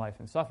Christian life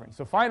and suffering.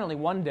 So finally,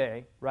 one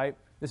day, right?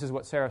 This is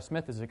what Sarah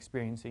Smith is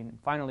experiencing.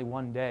 Finally,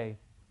 one day,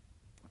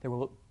 there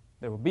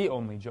will be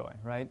only joy,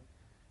 right?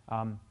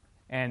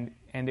 And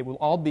it will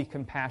all be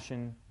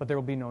compassion, but there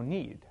will be no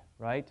need,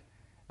 right?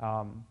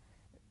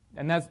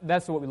 And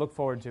that's what we look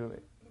forward to,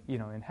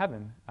 in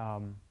heaven.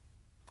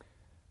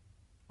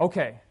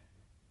 Okay,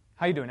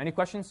 how you doing? Any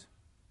questions?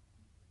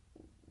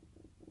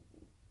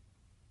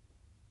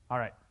 All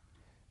right.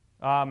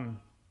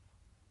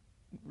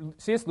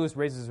 C.S. Lewis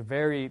raises a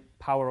very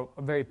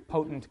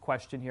potent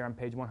question here on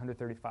page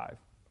 135.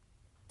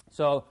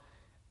 So,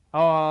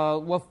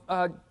 I'll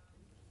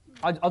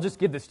just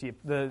give this to you.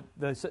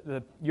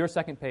 Your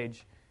second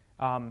page,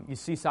 you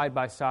see side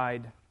by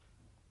side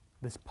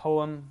this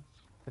poem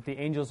that the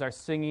angels are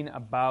singing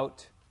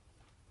about,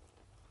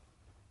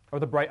 or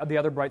the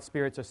other bright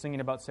spirits are singing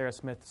about Sarah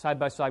Smith, side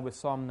by side with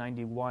Psalm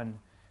 91.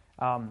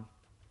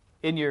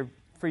 In your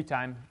free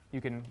time, you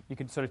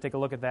can sort of take a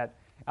look at that.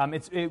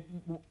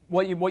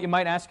 What you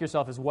might ask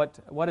yourself is what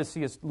has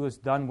C.S. Lewis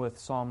done with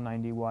Psalm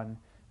 91,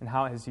 and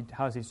how has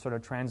he sort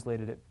of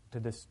translated it to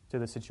this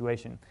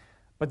situation?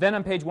 But then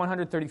on page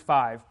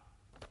 135,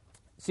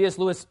 C.S.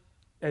 Lewis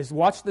has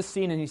watched the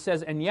scene, and he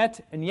says, and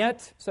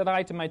yet, said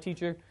I to my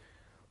teacher,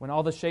 when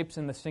all the shapes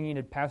and the singing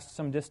had passed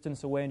some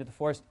distance away into the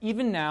forest,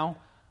 even now,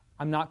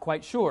 I'm not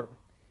quite sure.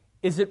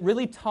 Is it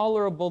really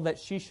tolerable that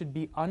she should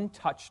be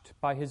untouched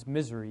by his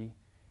misery,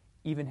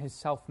 even his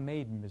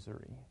self-made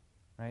misery?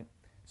 Right?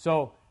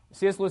 So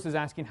C.S. Lewis is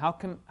asking, how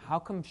come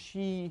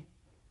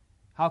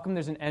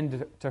there's an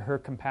end to her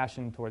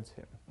compassion towards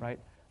him? Right?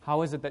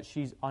 How is it that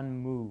she's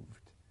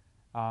unmoved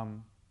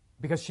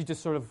because she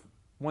just sort of,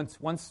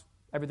 once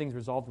everything's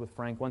resolved with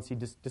Frank, once he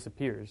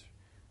disappears,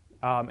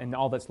 and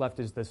all that's left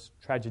is this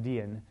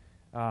tragedian,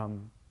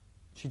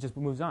 she just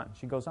moves on.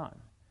 She goes on.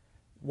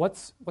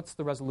 What's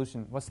the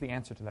resolution? What's the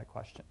answer to that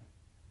question?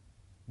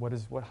 How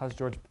does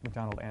George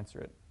MacDonald answer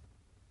it?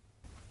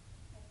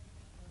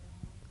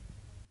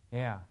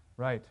 Yeah,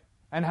 right.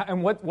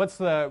 And what's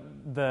how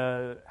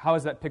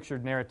is that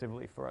pictured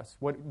narratively for us?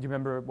 Do you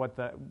remember what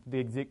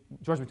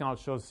George MacDonald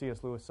shows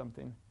C.S. Lewis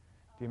something? Do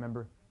you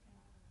remember?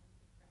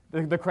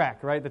 The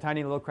crack, right? The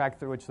tiny little crack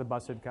through which the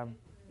bus had come.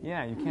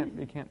 Yeah,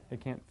 it can't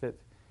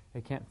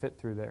fit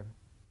through there.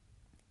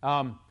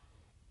 On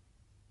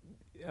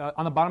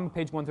the bottom of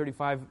page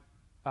 135,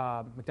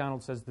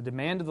 MacDonald says, the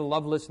demand of the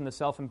loveless and the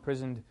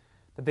self-imprisoned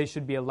that they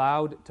should be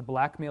allowed to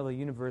blackmail the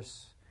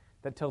universe,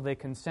 that till they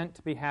consent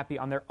to be happy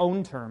on their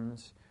own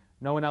terms,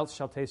 no one else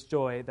shall taste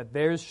joy, that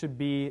theirs should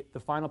be the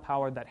final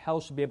power, that hell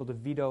should be able to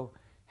veto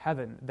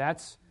heaven.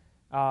 That's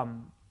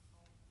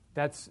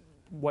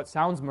what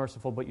sounds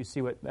merciful, but you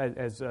see what,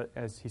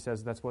 as he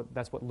says, that's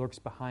what lurks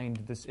behind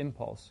this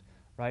impulse,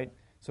 right?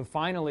 So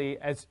finally,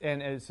 as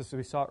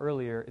we saw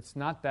earlier, it's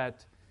not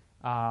that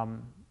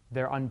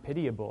they're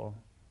unpitiable,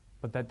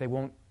 but that they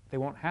won't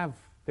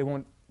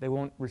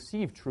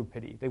receive true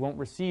pity. They won't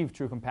receive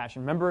true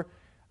compassion. Remember,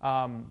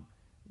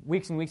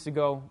 weeks and weeks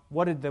ago,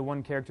 what did the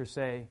one character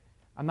say?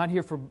 I'm not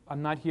here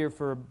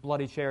for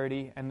bloody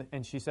charity,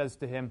 and she says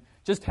to him,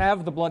 just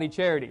have the bloody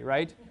charity,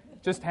 right?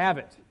 Just have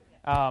it.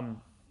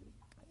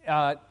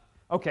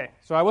 Okay,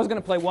 so I was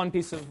going to play one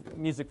piece of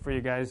music for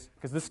you guys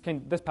because this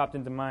popped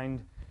into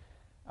mind.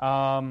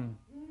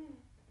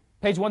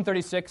 Page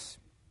 136.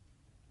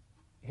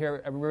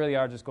 Here, we really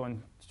are just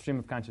going stream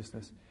of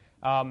consciousness.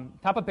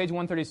 Top of page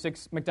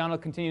 136,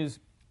 MacDonald continues,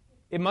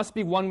 it must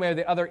be one way or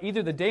the other.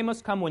 Either the day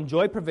must come when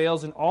joy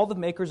prevails and all the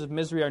makers of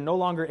misery are no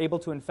longer able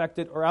to infect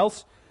it, or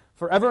else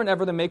forever and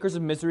ever the makers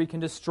of misery can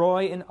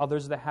destroy in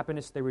others the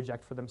happiness they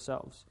reject for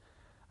themselves.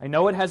 I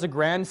know it has a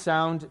grand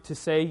sound to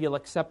say you'll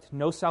accept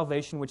no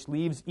salvation which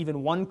leaves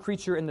even one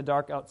creature in the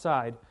dark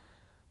outside,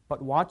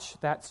 but watch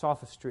that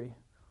sophistry,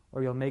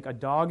 or you'll make a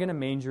dog in a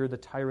manger the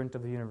tyrant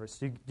of the universe.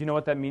 Do you know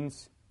what that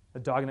means? A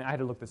dog I had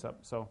to look this up,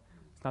 so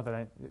it's not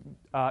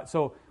that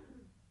so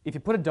if you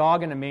put a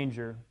dog in a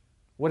manger,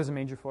 what is a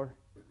manger for?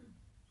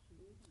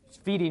 It's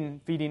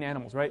feeding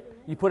animals, right?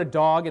 You put a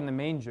dog in the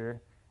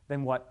manger,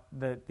 then what?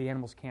 The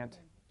animals can't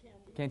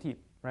eat,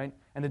 right?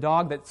 And the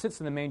dog that sits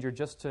in the manger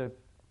just to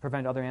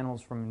prevent other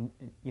animals from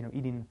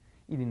eating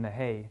the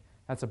hay,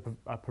 that's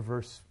a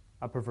perverse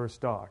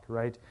dog,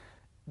 right?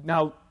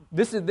 Now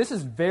this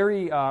is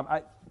very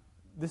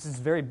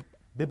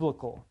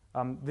biblical.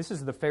 This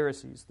is the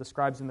Pharisees, the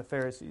scribes and the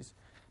Pharisees.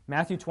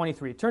 Matthew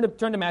 23. Turn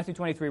to Matthew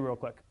 23 real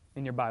quick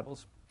in your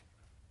Bibles.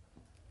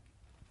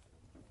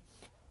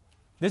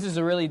 This is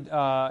a really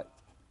a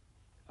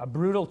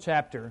brutal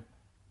chapter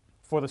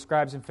for the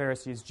scribes and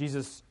Pharisees.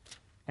 Jesus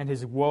and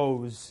his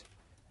woes.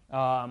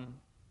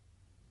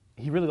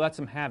 He really lets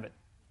them have it,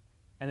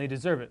 and they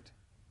deserve it.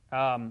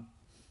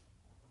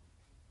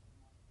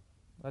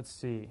 Let's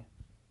see.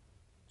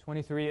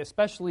 23,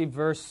 especially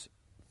verse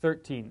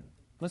 13.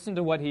 Listen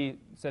to what he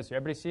says here.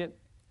 Everybody see it?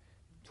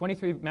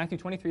 Matthew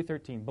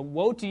 23:13. But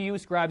woe to you,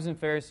 scribes and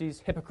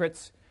Pharisees,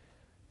 hypocrites,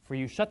 for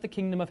you shut the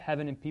kingdom of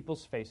heaven in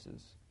people's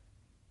faces.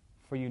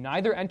 For you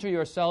neither enter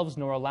yourselves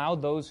nor allow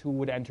those who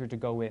would enter to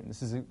go in.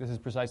 This is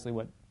precisely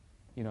what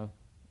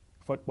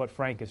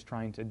Frank is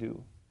trying to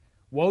do.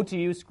 Woe to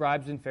you,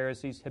 scribes and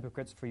Pharisees,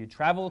 hypocrites, for you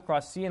travel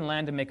across sea and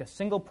land to make a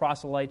single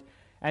proselyte,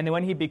 and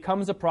when he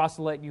becomes a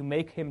proselyte, you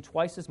make him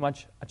twice as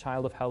much a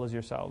child of hell as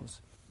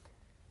yourselves.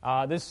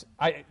 As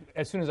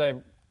soon as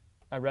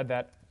I read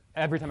that,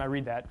 every time I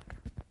read that,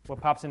 what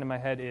pops into my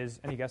head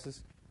is, any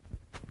guesses?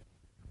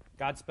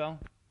 Godspell?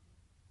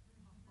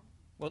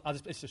 Well,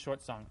 it's a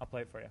short song. I'll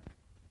play it for you.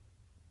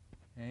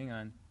 Hang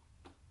on.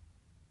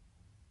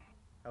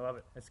 I love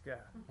it. It's good.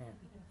 Man.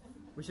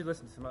 We should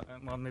listen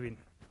to maybe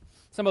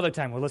some other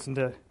time. We'll listen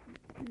to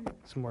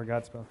some more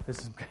Godspell. This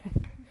is great.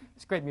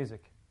 It's great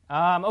music.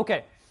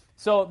 Okay.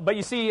 So, but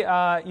you see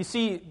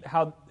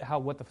how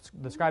what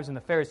the scribes and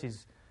the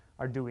Pharisees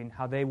are doing,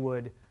 how they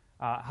would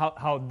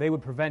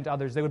prevent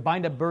others. They would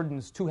bind up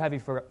burdens too heavy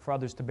for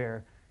others to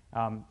bear,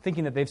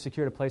 thinking that they've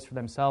secured a place for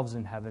themselves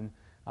in heaven.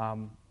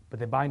 But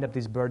they bind up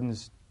these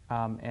burdens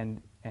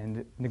and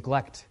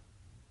neglect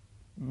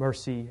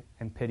mercy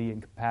and pity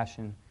and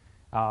compassion,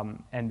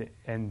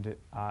 and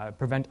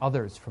prevent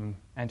others from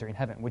entering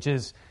heaven. Which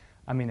is,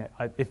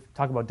 if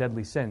talk about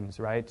deadly sins,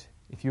 right?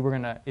 If you were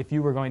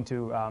going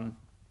to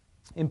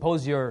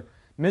impose your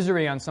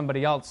misery on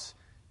somebody else,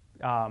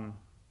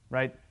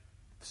 right?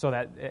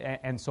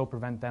 So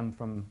prevent them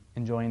from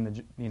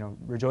enjoying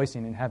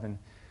rejoicing in heaven.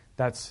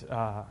 That's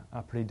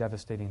a pretty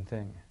devastating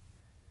thing.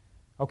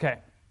 Okay,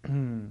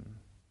 how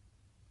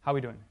are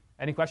we doing?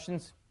 Any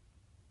questions?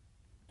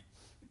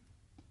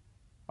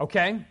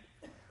 Okay,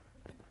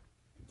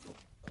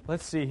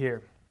 let's see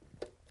here.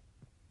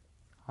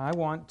 I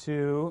want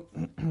to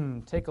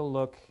take a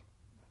look.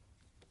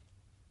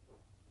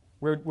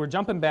 We're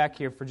jumping back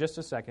here for just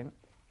a second.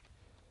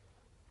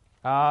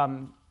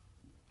 Turn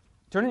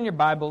in your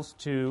Bibles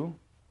to...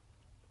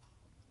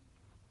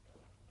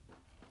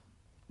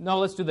 No,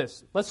 let's do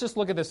this. Let's just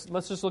look at this.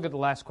 Let's just look at the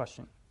last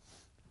question.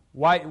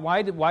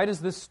 Why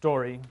does this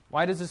story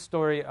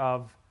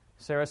of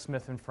Sarah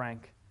Smith and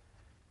Frank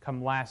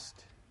come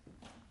last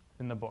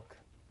in the book?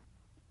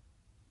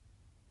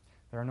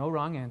 There are no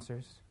wrong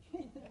answers.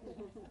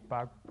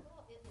 Barb?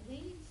 Well, it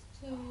leads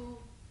to,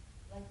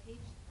 like,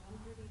 page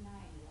 139,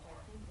 which I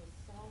think was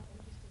so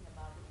interesting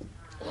about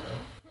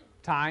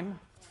Time.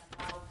 and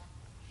how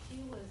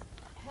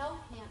hell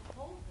can't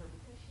hold her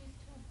because she's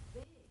too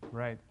big.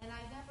 Right. And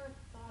I never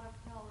thought of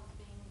hell as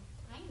being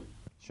tiny.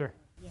 Sure.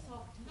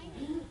 So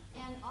tiny.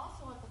 And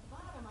also at the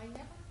bottom, I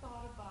never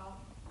thought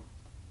about,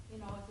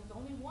 it says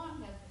only one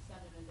has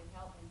descended into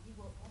hell, and he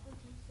will ever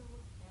do so,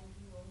 and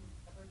he will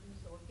ever do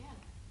so again.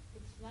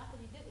 It's not that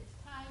he did, it's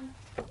time.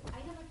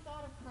 I never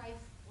thought of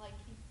Christ like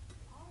he's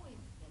always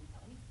in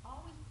hell. He's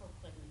always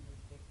proclaiming his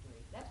victory.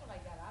 That's what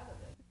I got out of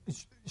it.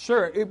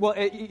 Sure. I just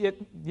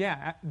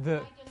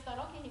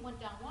thought, okay, he went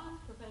down once,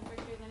 proclaimed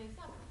victory, and then he's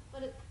up.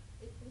 But it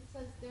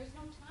says there's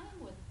no time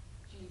with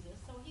Jesus,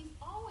 so he's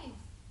always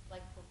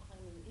like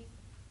proclaiming.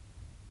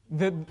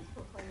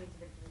 Proclaiming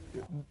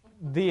victory.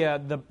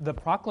 The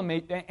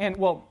proclamation,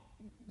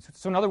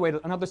 so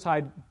another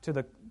side to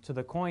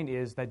the coin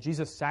is that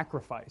Jesus'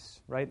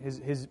 sacrifice, right?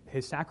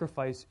 His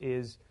sacrifice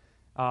is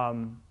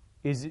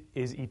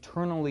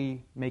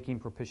eternally making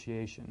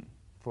propitiation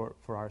for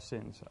our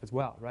sins as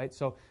well, right?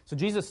 So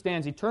Jesus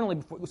stands eternally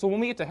before. So when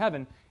we get to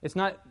heaven, it's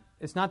not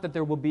that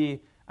there will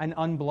be an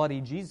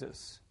unbloody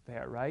Jesus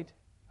there, right?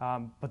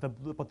 But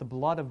the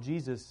blood of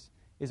Jesus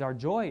is our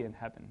joy in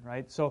heaven,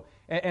 right? So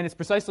and it's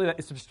precisely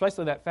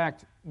that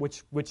fact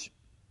which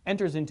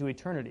enters into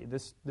eternity.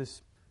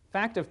 This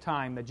fact of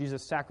time that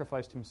Jesus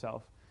sacrificed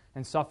himself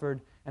and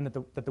suffered, and that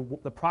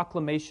the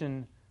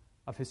proclamation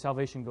of his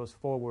salvation goes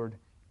forward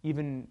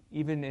even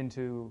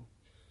into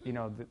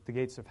the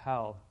gates of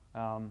hell.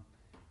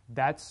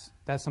 That's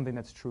something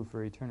that's true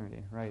for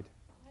eternity, right?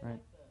 I Right.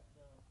 like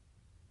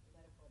the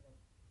metaphor that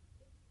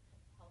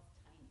hell's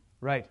tiny.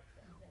 Right.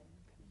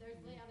 There's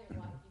a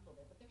lot of people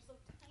there, but they're so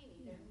tiny.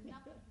 They're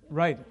nothing.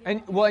 Right.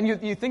 And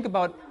you think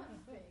about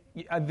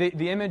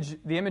the image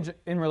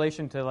in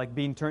relation to like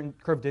being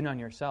curved in on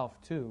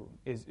yourself too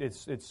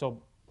it's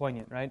so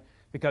poignant, right?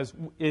 Because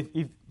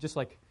if just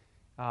like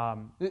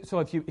so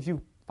if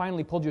you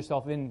finally pulled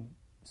yourself in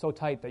so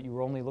tight that you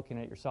were only looking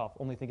at yourself,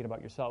 only thinking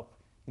about yourself,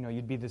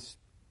 you'd be this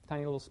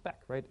tiny little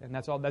speck, right? And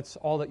that's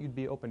all that you'd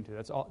be open to.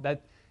 That's all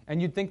that,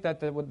 and you'd think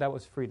that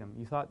was freedom.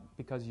 You thought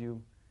because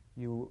you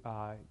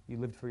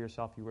lived for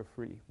yourself, you were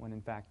free. When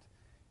in fact,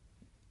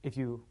 if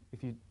you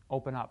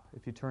open up,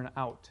 if you turn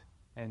out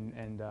and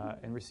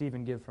receive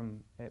and give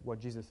from what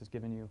Jesus has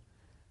given you,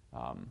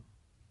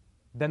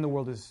 then the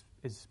world is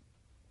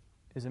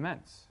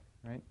immense,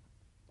 right?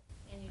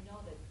 And you know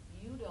that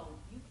you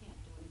can't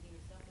do anything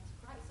yourself. It's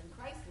Christ, and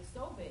Christ is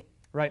so big.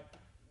 Right.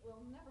 We'll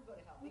never go to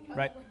hell because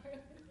Right.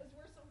 because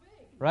we're so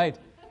big. Right.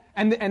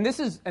 And this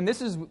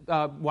is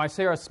why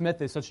Sarah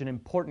Smith is such an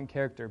important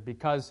character,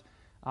 because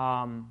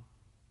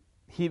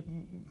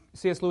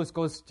C.S. Lewis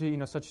goes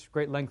to such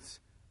great lengths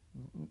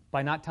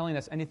by not telling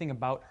us anything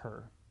about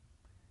her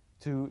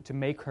to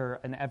make her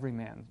an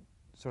everyman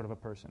sort of a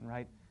person,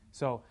 right?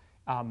 So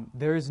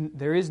there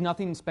is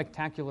nothing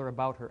spectacular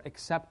about her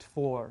except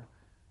for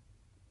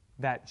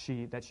that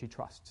she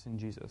trusts in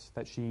Jesus,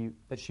 that she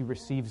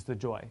receives the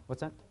joy.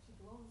 What's that?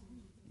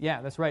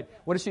 Yeah, that's right.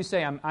 What does she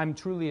say? I'm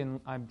truly in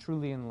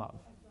love.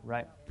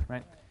 Right.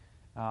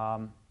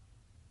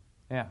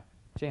 Yeah,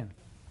 Jan.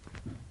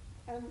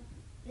 On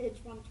page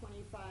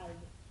 125,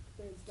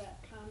 there's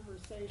that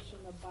conversation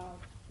about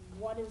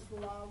what is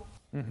love,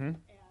 and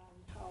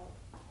how,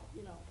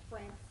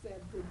 Frank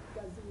said,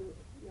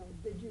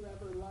 did you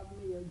ever love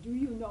me, or do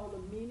you know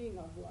the meaning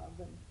of love?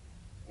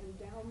 And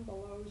down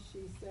below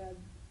she said,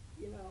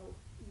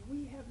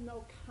 we have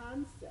no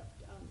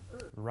concept on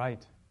earth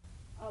Right.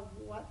 of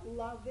what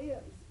love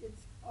is.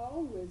 It's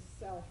always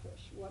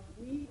selfish. What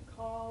we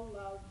call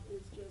love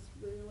is just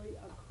really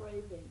a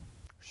craving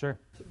Sure.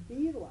 to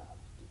be loved.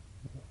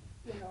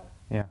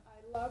 Yeah.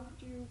 I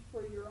loved you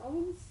for your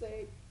own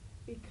sake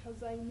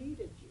because I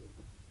needed you.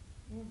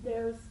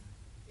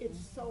 It's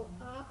so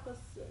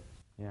opposite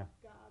Yeah.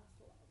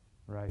 God's love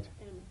Right.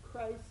 and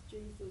Christ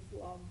Jesus'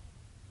 love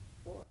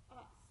for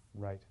us.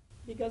 Right.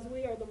 Because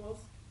we are the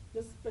most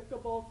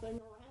despicable thing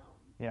around.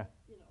 Yeah.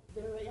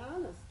 Very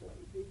honestly,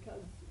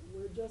 because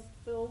we're just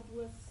filled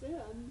with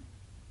sin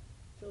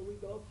till we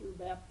go through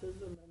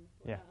baptism and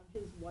put Yeah.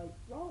 on his white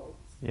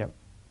robes. Yep.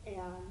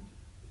 And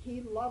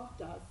he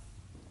loved us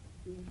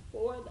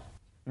before that.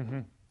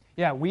 Mm-hmm.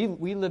 Yeah. We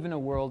live in a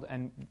world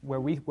and where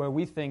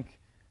we think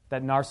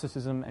that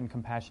narcissism and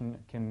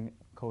compassion can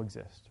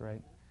coexist,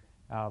 right?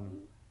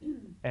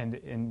 And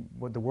in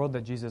what the world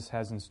that Jesus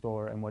has in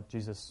store and what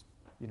Jesus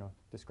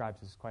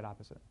describes is quite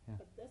opposite. Yeah.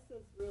 But this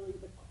is really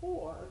the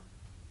core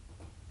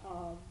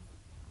of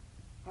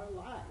our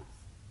lives.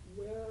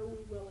 Where are we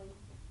willing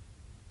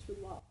to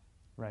love?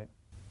 Right.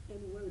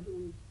 And where do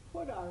we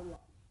put our love?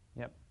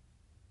 Yep.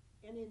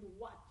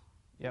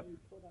 Yep. we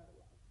put our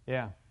love.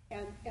 Yeah.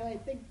 And I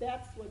think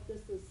that's what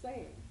this is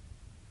saying.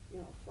 You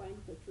know, Frank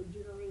the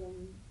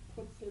tragedian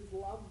puts his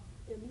love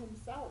in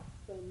himself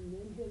and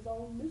in his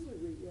own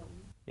misery,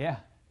 Yeah.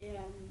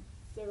 and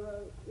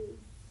Sarah is,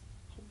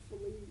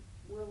 hopefully,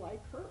 we're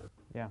like her,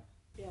 Yeah.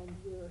 and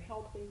we're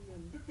helping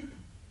and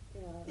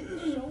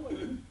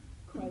showing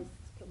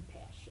Christ's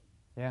compassion.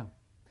 Yeah.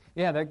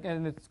 Yeah,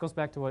 and it goes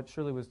back to what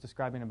Shirley was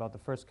describing about the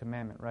first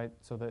commandment, right?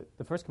 So the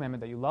first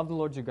commandment, that you love the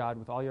Lord your God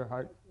with all your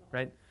heart,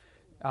 right?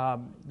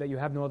 That you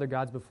have no other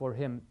gods before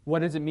him. What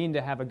does it mean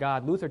to have a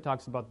God? Luther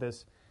talks about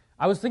this.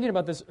 I was thinking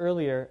about this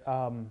earlier.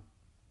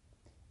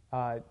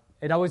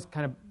 It always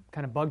kind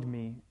of bugged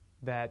me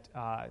that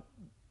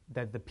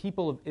the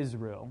people of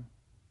Israel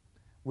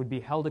would be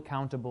held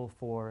accountable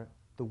for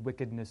the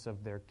wickedness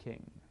of their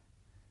king.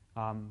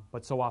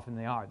 But so often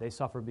they are. They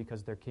suffer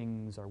because their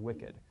kings are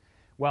wicked.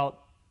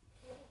 Well,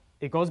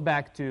 it goes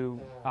back to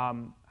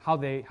how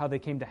they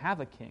came to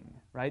have a king,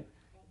 right?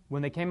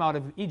 When they came out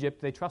of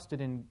Egypt, they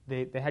trusted in,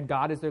 they had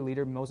God as their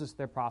leader, Moses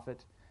their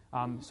prophet.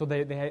 So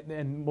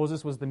and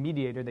Moses was the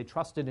mediator. They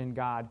trusted in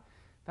God.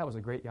 That was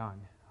a great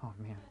yawn. Oh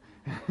man.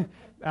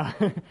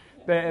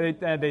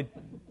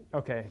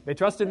 They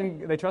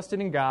trusted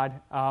in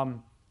God,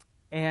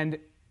 and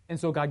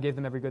so God gave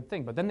them every good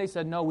thing. But then they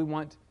said, no, we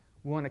want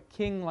a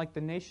king like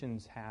the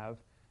nations have.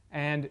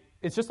 And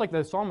it's just like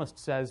the psalmist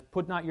says,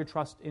 put not your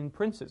trust in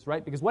princes,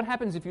 right? Because what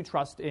happens if you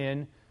trust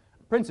in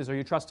princes or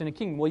you trust in a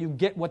king? Well, you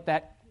get what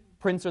that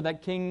prince or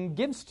that king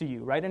gives to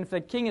you, right? And if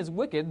that king is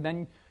wicked,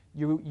 then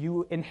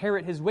you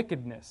inherit his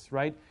wickedness,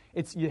 right?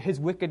 His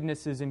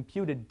wickedness is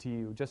imputed to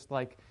you, just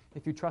like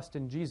if you trust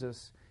in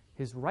Jesus,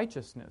 his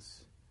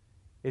righteousness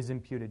is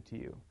imputed to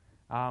you.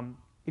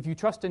 If you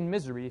trust in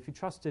misery, if you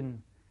trust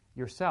in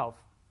yourself,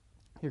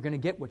 you're going to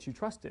get what you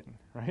trust in,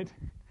 right?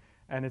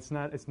 And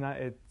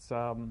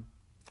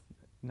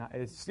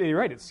you're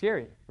right, it's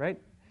scary,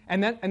 right?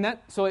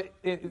 So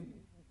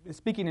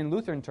speaking in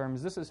Lutheran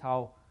terms, this is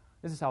how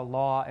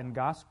law and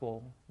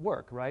gospel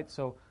work, right?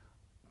 So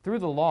through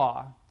the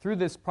law, through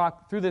this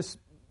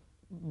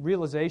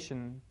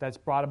realization that's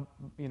brought,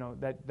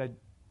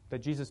 that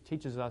Jesus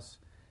teaches us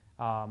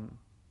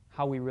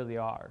how we really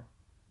are,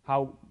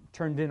 how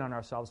turned in on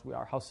ourselves we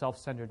are, how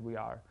self-centered we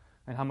are,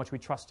 and how much we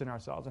trust in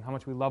ourselves, and how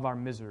much we love our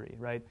misery,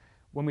 right?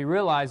 When we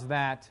realize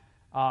that,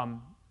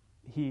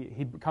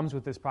 he comes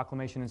with this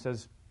proclamation and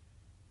says,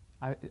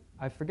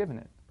 I've forgiven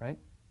it, right?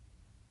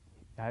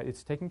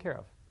 It's taken care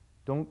of.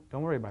 Don't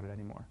worry about it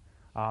anymore.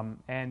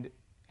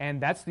 And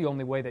that's the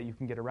only way that you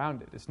can get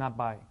around it. It's not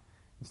by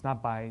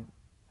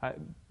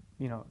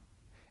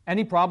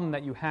any problem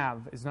that you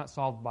have is not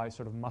solved by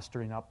sort of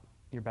mustering up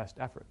your best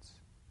efforts,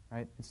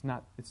 right? It's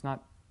not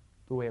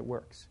the way it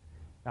works.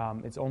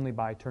 It's only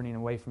by turning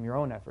away from your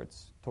own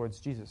efforts towards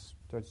Jesus'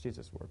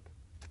 work.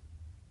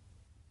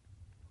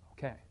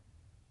 Okay.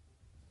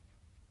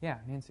 Yeah,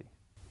 Nancy.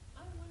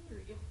 I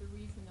wonder if the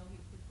reason, though, he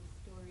put the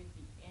story at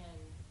the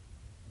end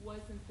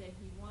wasn't that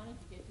he wanted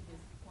to get to this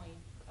point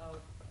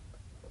of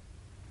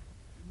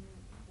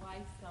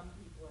why some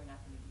people are not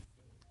going to be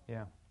saved.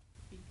 Yeah.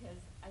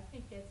 Because I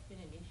think that's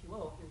been an issue.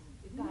 Oh,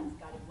 if God is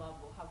God of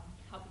love, well,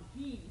 how can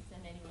he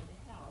send anyone to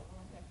hell?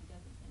 Well, in fact, he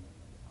doesn't send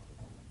anyone to hell, but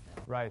someone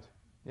else. Right.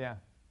 Yeah.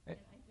 And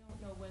I don't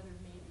know whether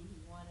maybe he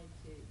wanted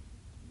to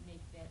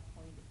make that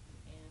point at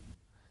the end.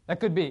 That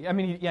could be. I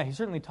mean, he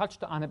certainly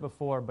touched on it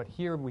before, but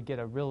here we get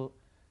a real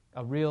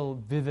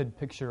vivid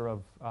picture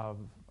of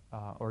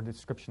or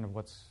description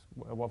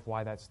of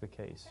why that's the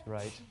case,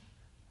 right?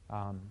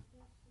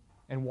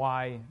 And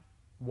why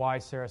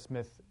Sarah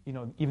Smith,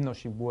 even though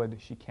she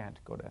can't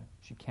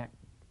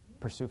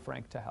pursue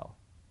Frank to hell,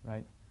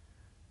 right?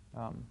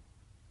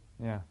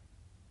 Yeah.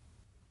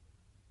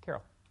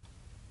 Carol.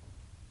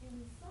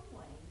 In some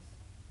ways,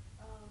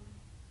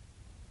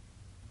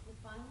 the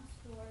final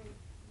story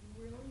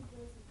really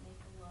doesn't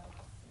make a lot of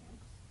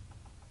sense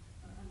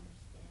or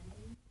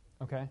understanding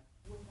Okay.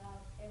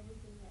 without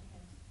everything that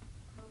has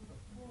come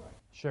before it.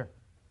 Sure.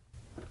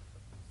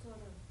 Sort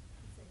of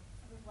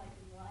like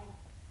in life,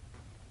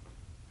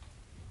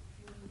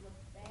 when you look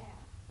back,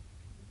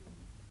 you can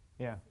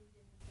Yeah. see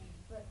different things.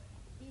 But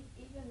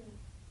even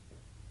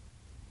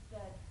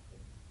the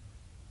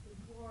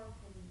dwarf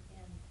and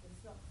the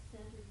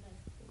self-centeredness,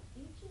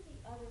 each of the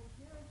other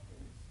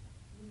characters,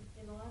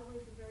 in a lot of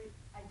ways, are very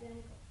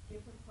identical.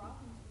 Different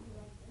problems, but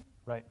they're identical.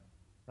 Right.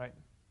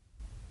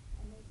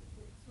 And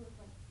it's sort of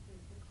like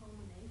the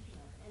culmination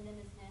of it. And then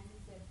as Nancy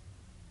said,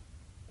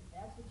 if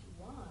that's what you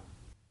want,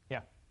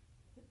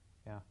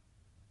 Yeah.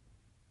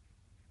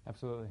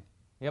 Absolutely.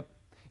 Yep.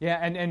 Yeah,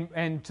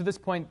 and to this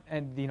point,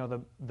 and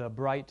the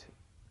bright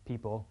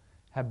people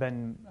have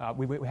been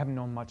we haven't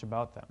known much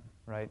about them,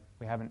 right?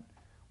 We haven't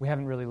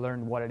really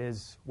learned what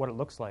it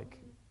looks like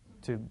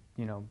to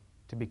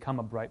become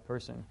a bright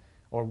person,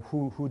 or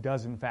who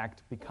does in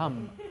fact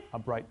become a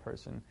bright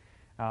person.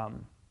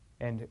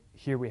 And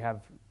here we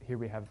have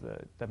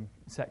them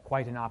set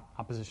quite in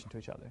opposition to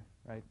each other,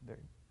 right?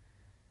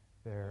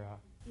 They're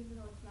even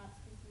though it's not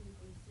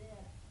specifically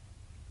said,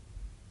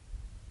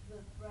 the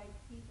bright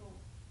people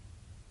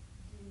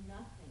do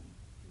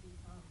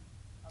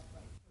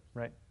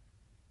Right.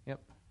 Yep.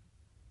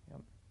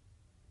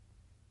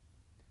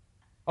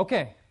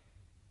 Okay.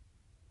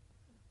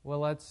 Well,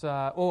 let's.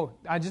 I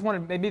just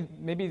wanted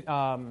maybe.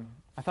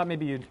 I thought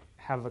maybe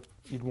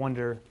you'd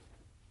wonder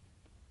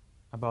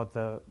about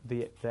the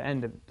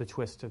end of the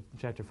twist of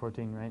chapter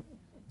 14, right?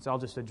 It's all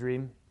just a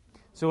dream.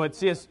 So what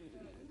C.S.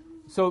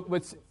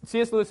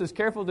 Lewis is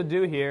careful to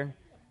do here.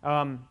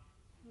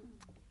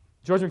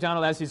 George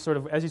MacDonald, as he's sort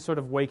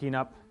of waking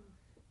up,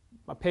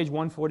 page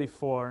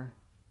 144.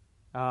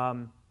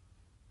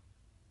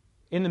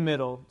 In the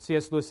middle,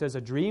 C.S. Lewis says,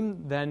 "A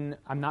dream? Then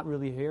I'm not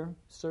really here,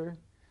 sir."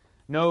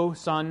 "No,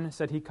 son,"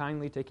 said he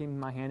kindly, taking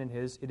my hand in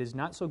his, "it is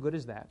not so good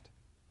as that.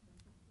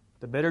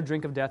 The bitter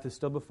drink of death is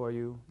still before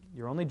you.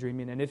 You're only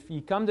dreaming. And if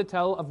ye come to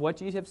tell of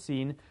what ye have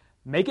seen,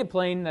 make it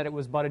plain that it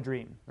was but a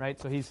dream." Right.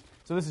 So this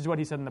is what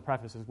he said in the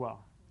preface as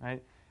well.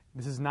 Right.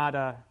 This is not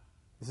a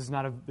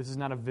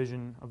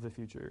vision of the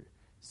future.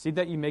 "See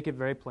that ye make it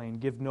very plain.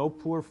 Give no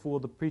poor fool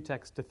the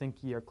pretext to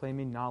think ye are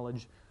claiming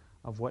knowledge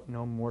of what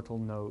no mortal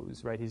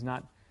knows." Right. He's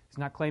not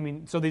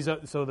claiming. So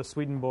the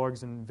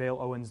Swedenborgs and Vale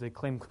Owens, they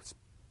claim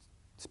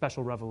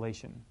special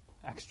revelation,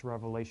 extra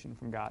revelation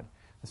from God.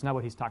 That's not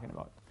what he's talking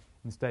about.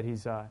 Instead,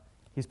 he's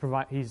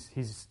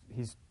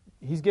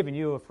giving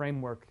you a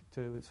framework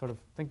to sort of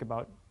think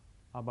about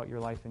your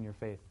life and your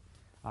faith,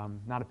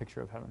 not a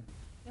picture of heaven.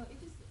 No, it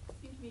just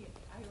seems to me,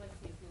 I like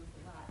C.S. Lewis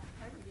a lot.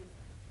 Part of it is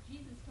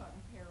Jesus taught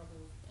in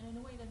parables, and in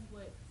a way that's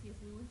what C.S.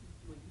 Lewis is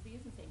doing, because he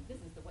isn't saying this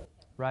is the way to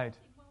heaven. Right.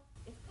 Well,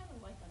 it's kind of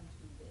like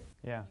unto this.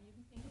 Yeah. And you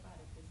can think about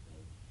it this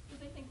way.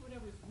 Because I think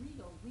whatever's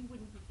real, we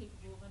wouldn't be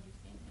capable of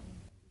understanding.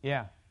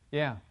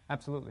 Yeah,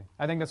 absolutely.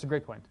 I think that's a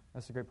great point.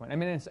 I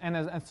mean,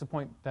 that's the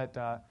point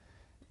that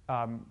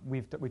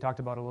we talked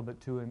about a little bit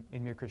too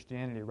in Mere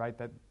Christianity, right?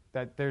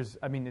 That there's,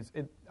 I mean,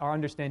 our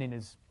understanding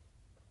is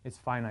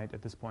finite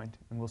at this point,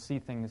 and we'll see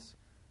things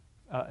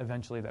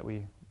eventually that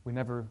we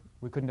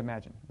couldn't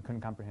imagine, we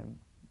couldn't comprehend,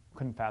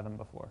 couldn't fathom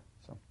before.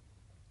 So,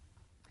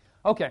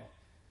 okay,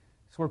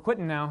 so we're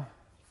quitting now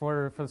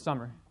for the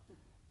summer,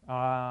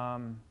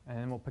 and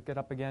then we'll pick it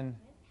up again.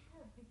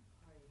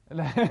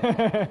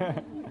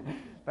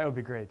 That would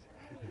be great.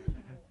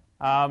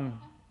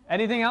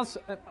 Anything else?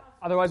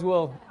 Otherwise,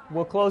 we'll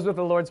close with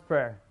the Lord's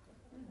Prayer.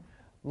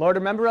 Lord,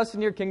 remember us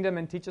in your kingdom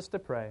and teach us to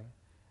pray.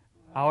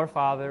 Our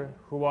Father,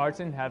 who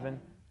art in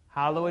heaven,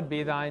 hallowed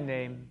be thy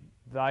name.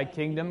 Thy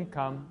kingdom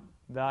come,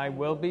 thy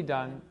will be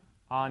done,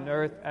 on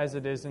earth as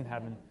it is in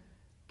heaven.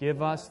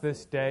 Give us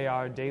this day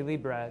our daily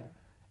bread,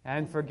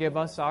 and forgive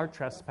us our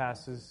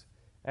trespasses,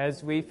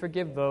 as we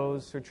forgive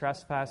those who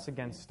trespass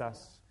against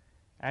us.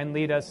 And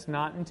lead us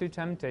not into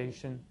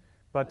temptation,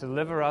 but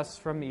deliver us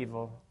from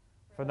evil.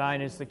 For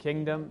thine is the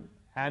kingdom,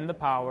 and the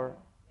power,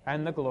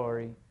 and the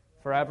glory,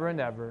 forever and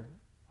ever.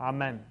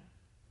 Amen.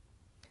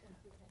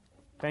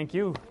 Thank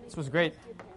you. This was great.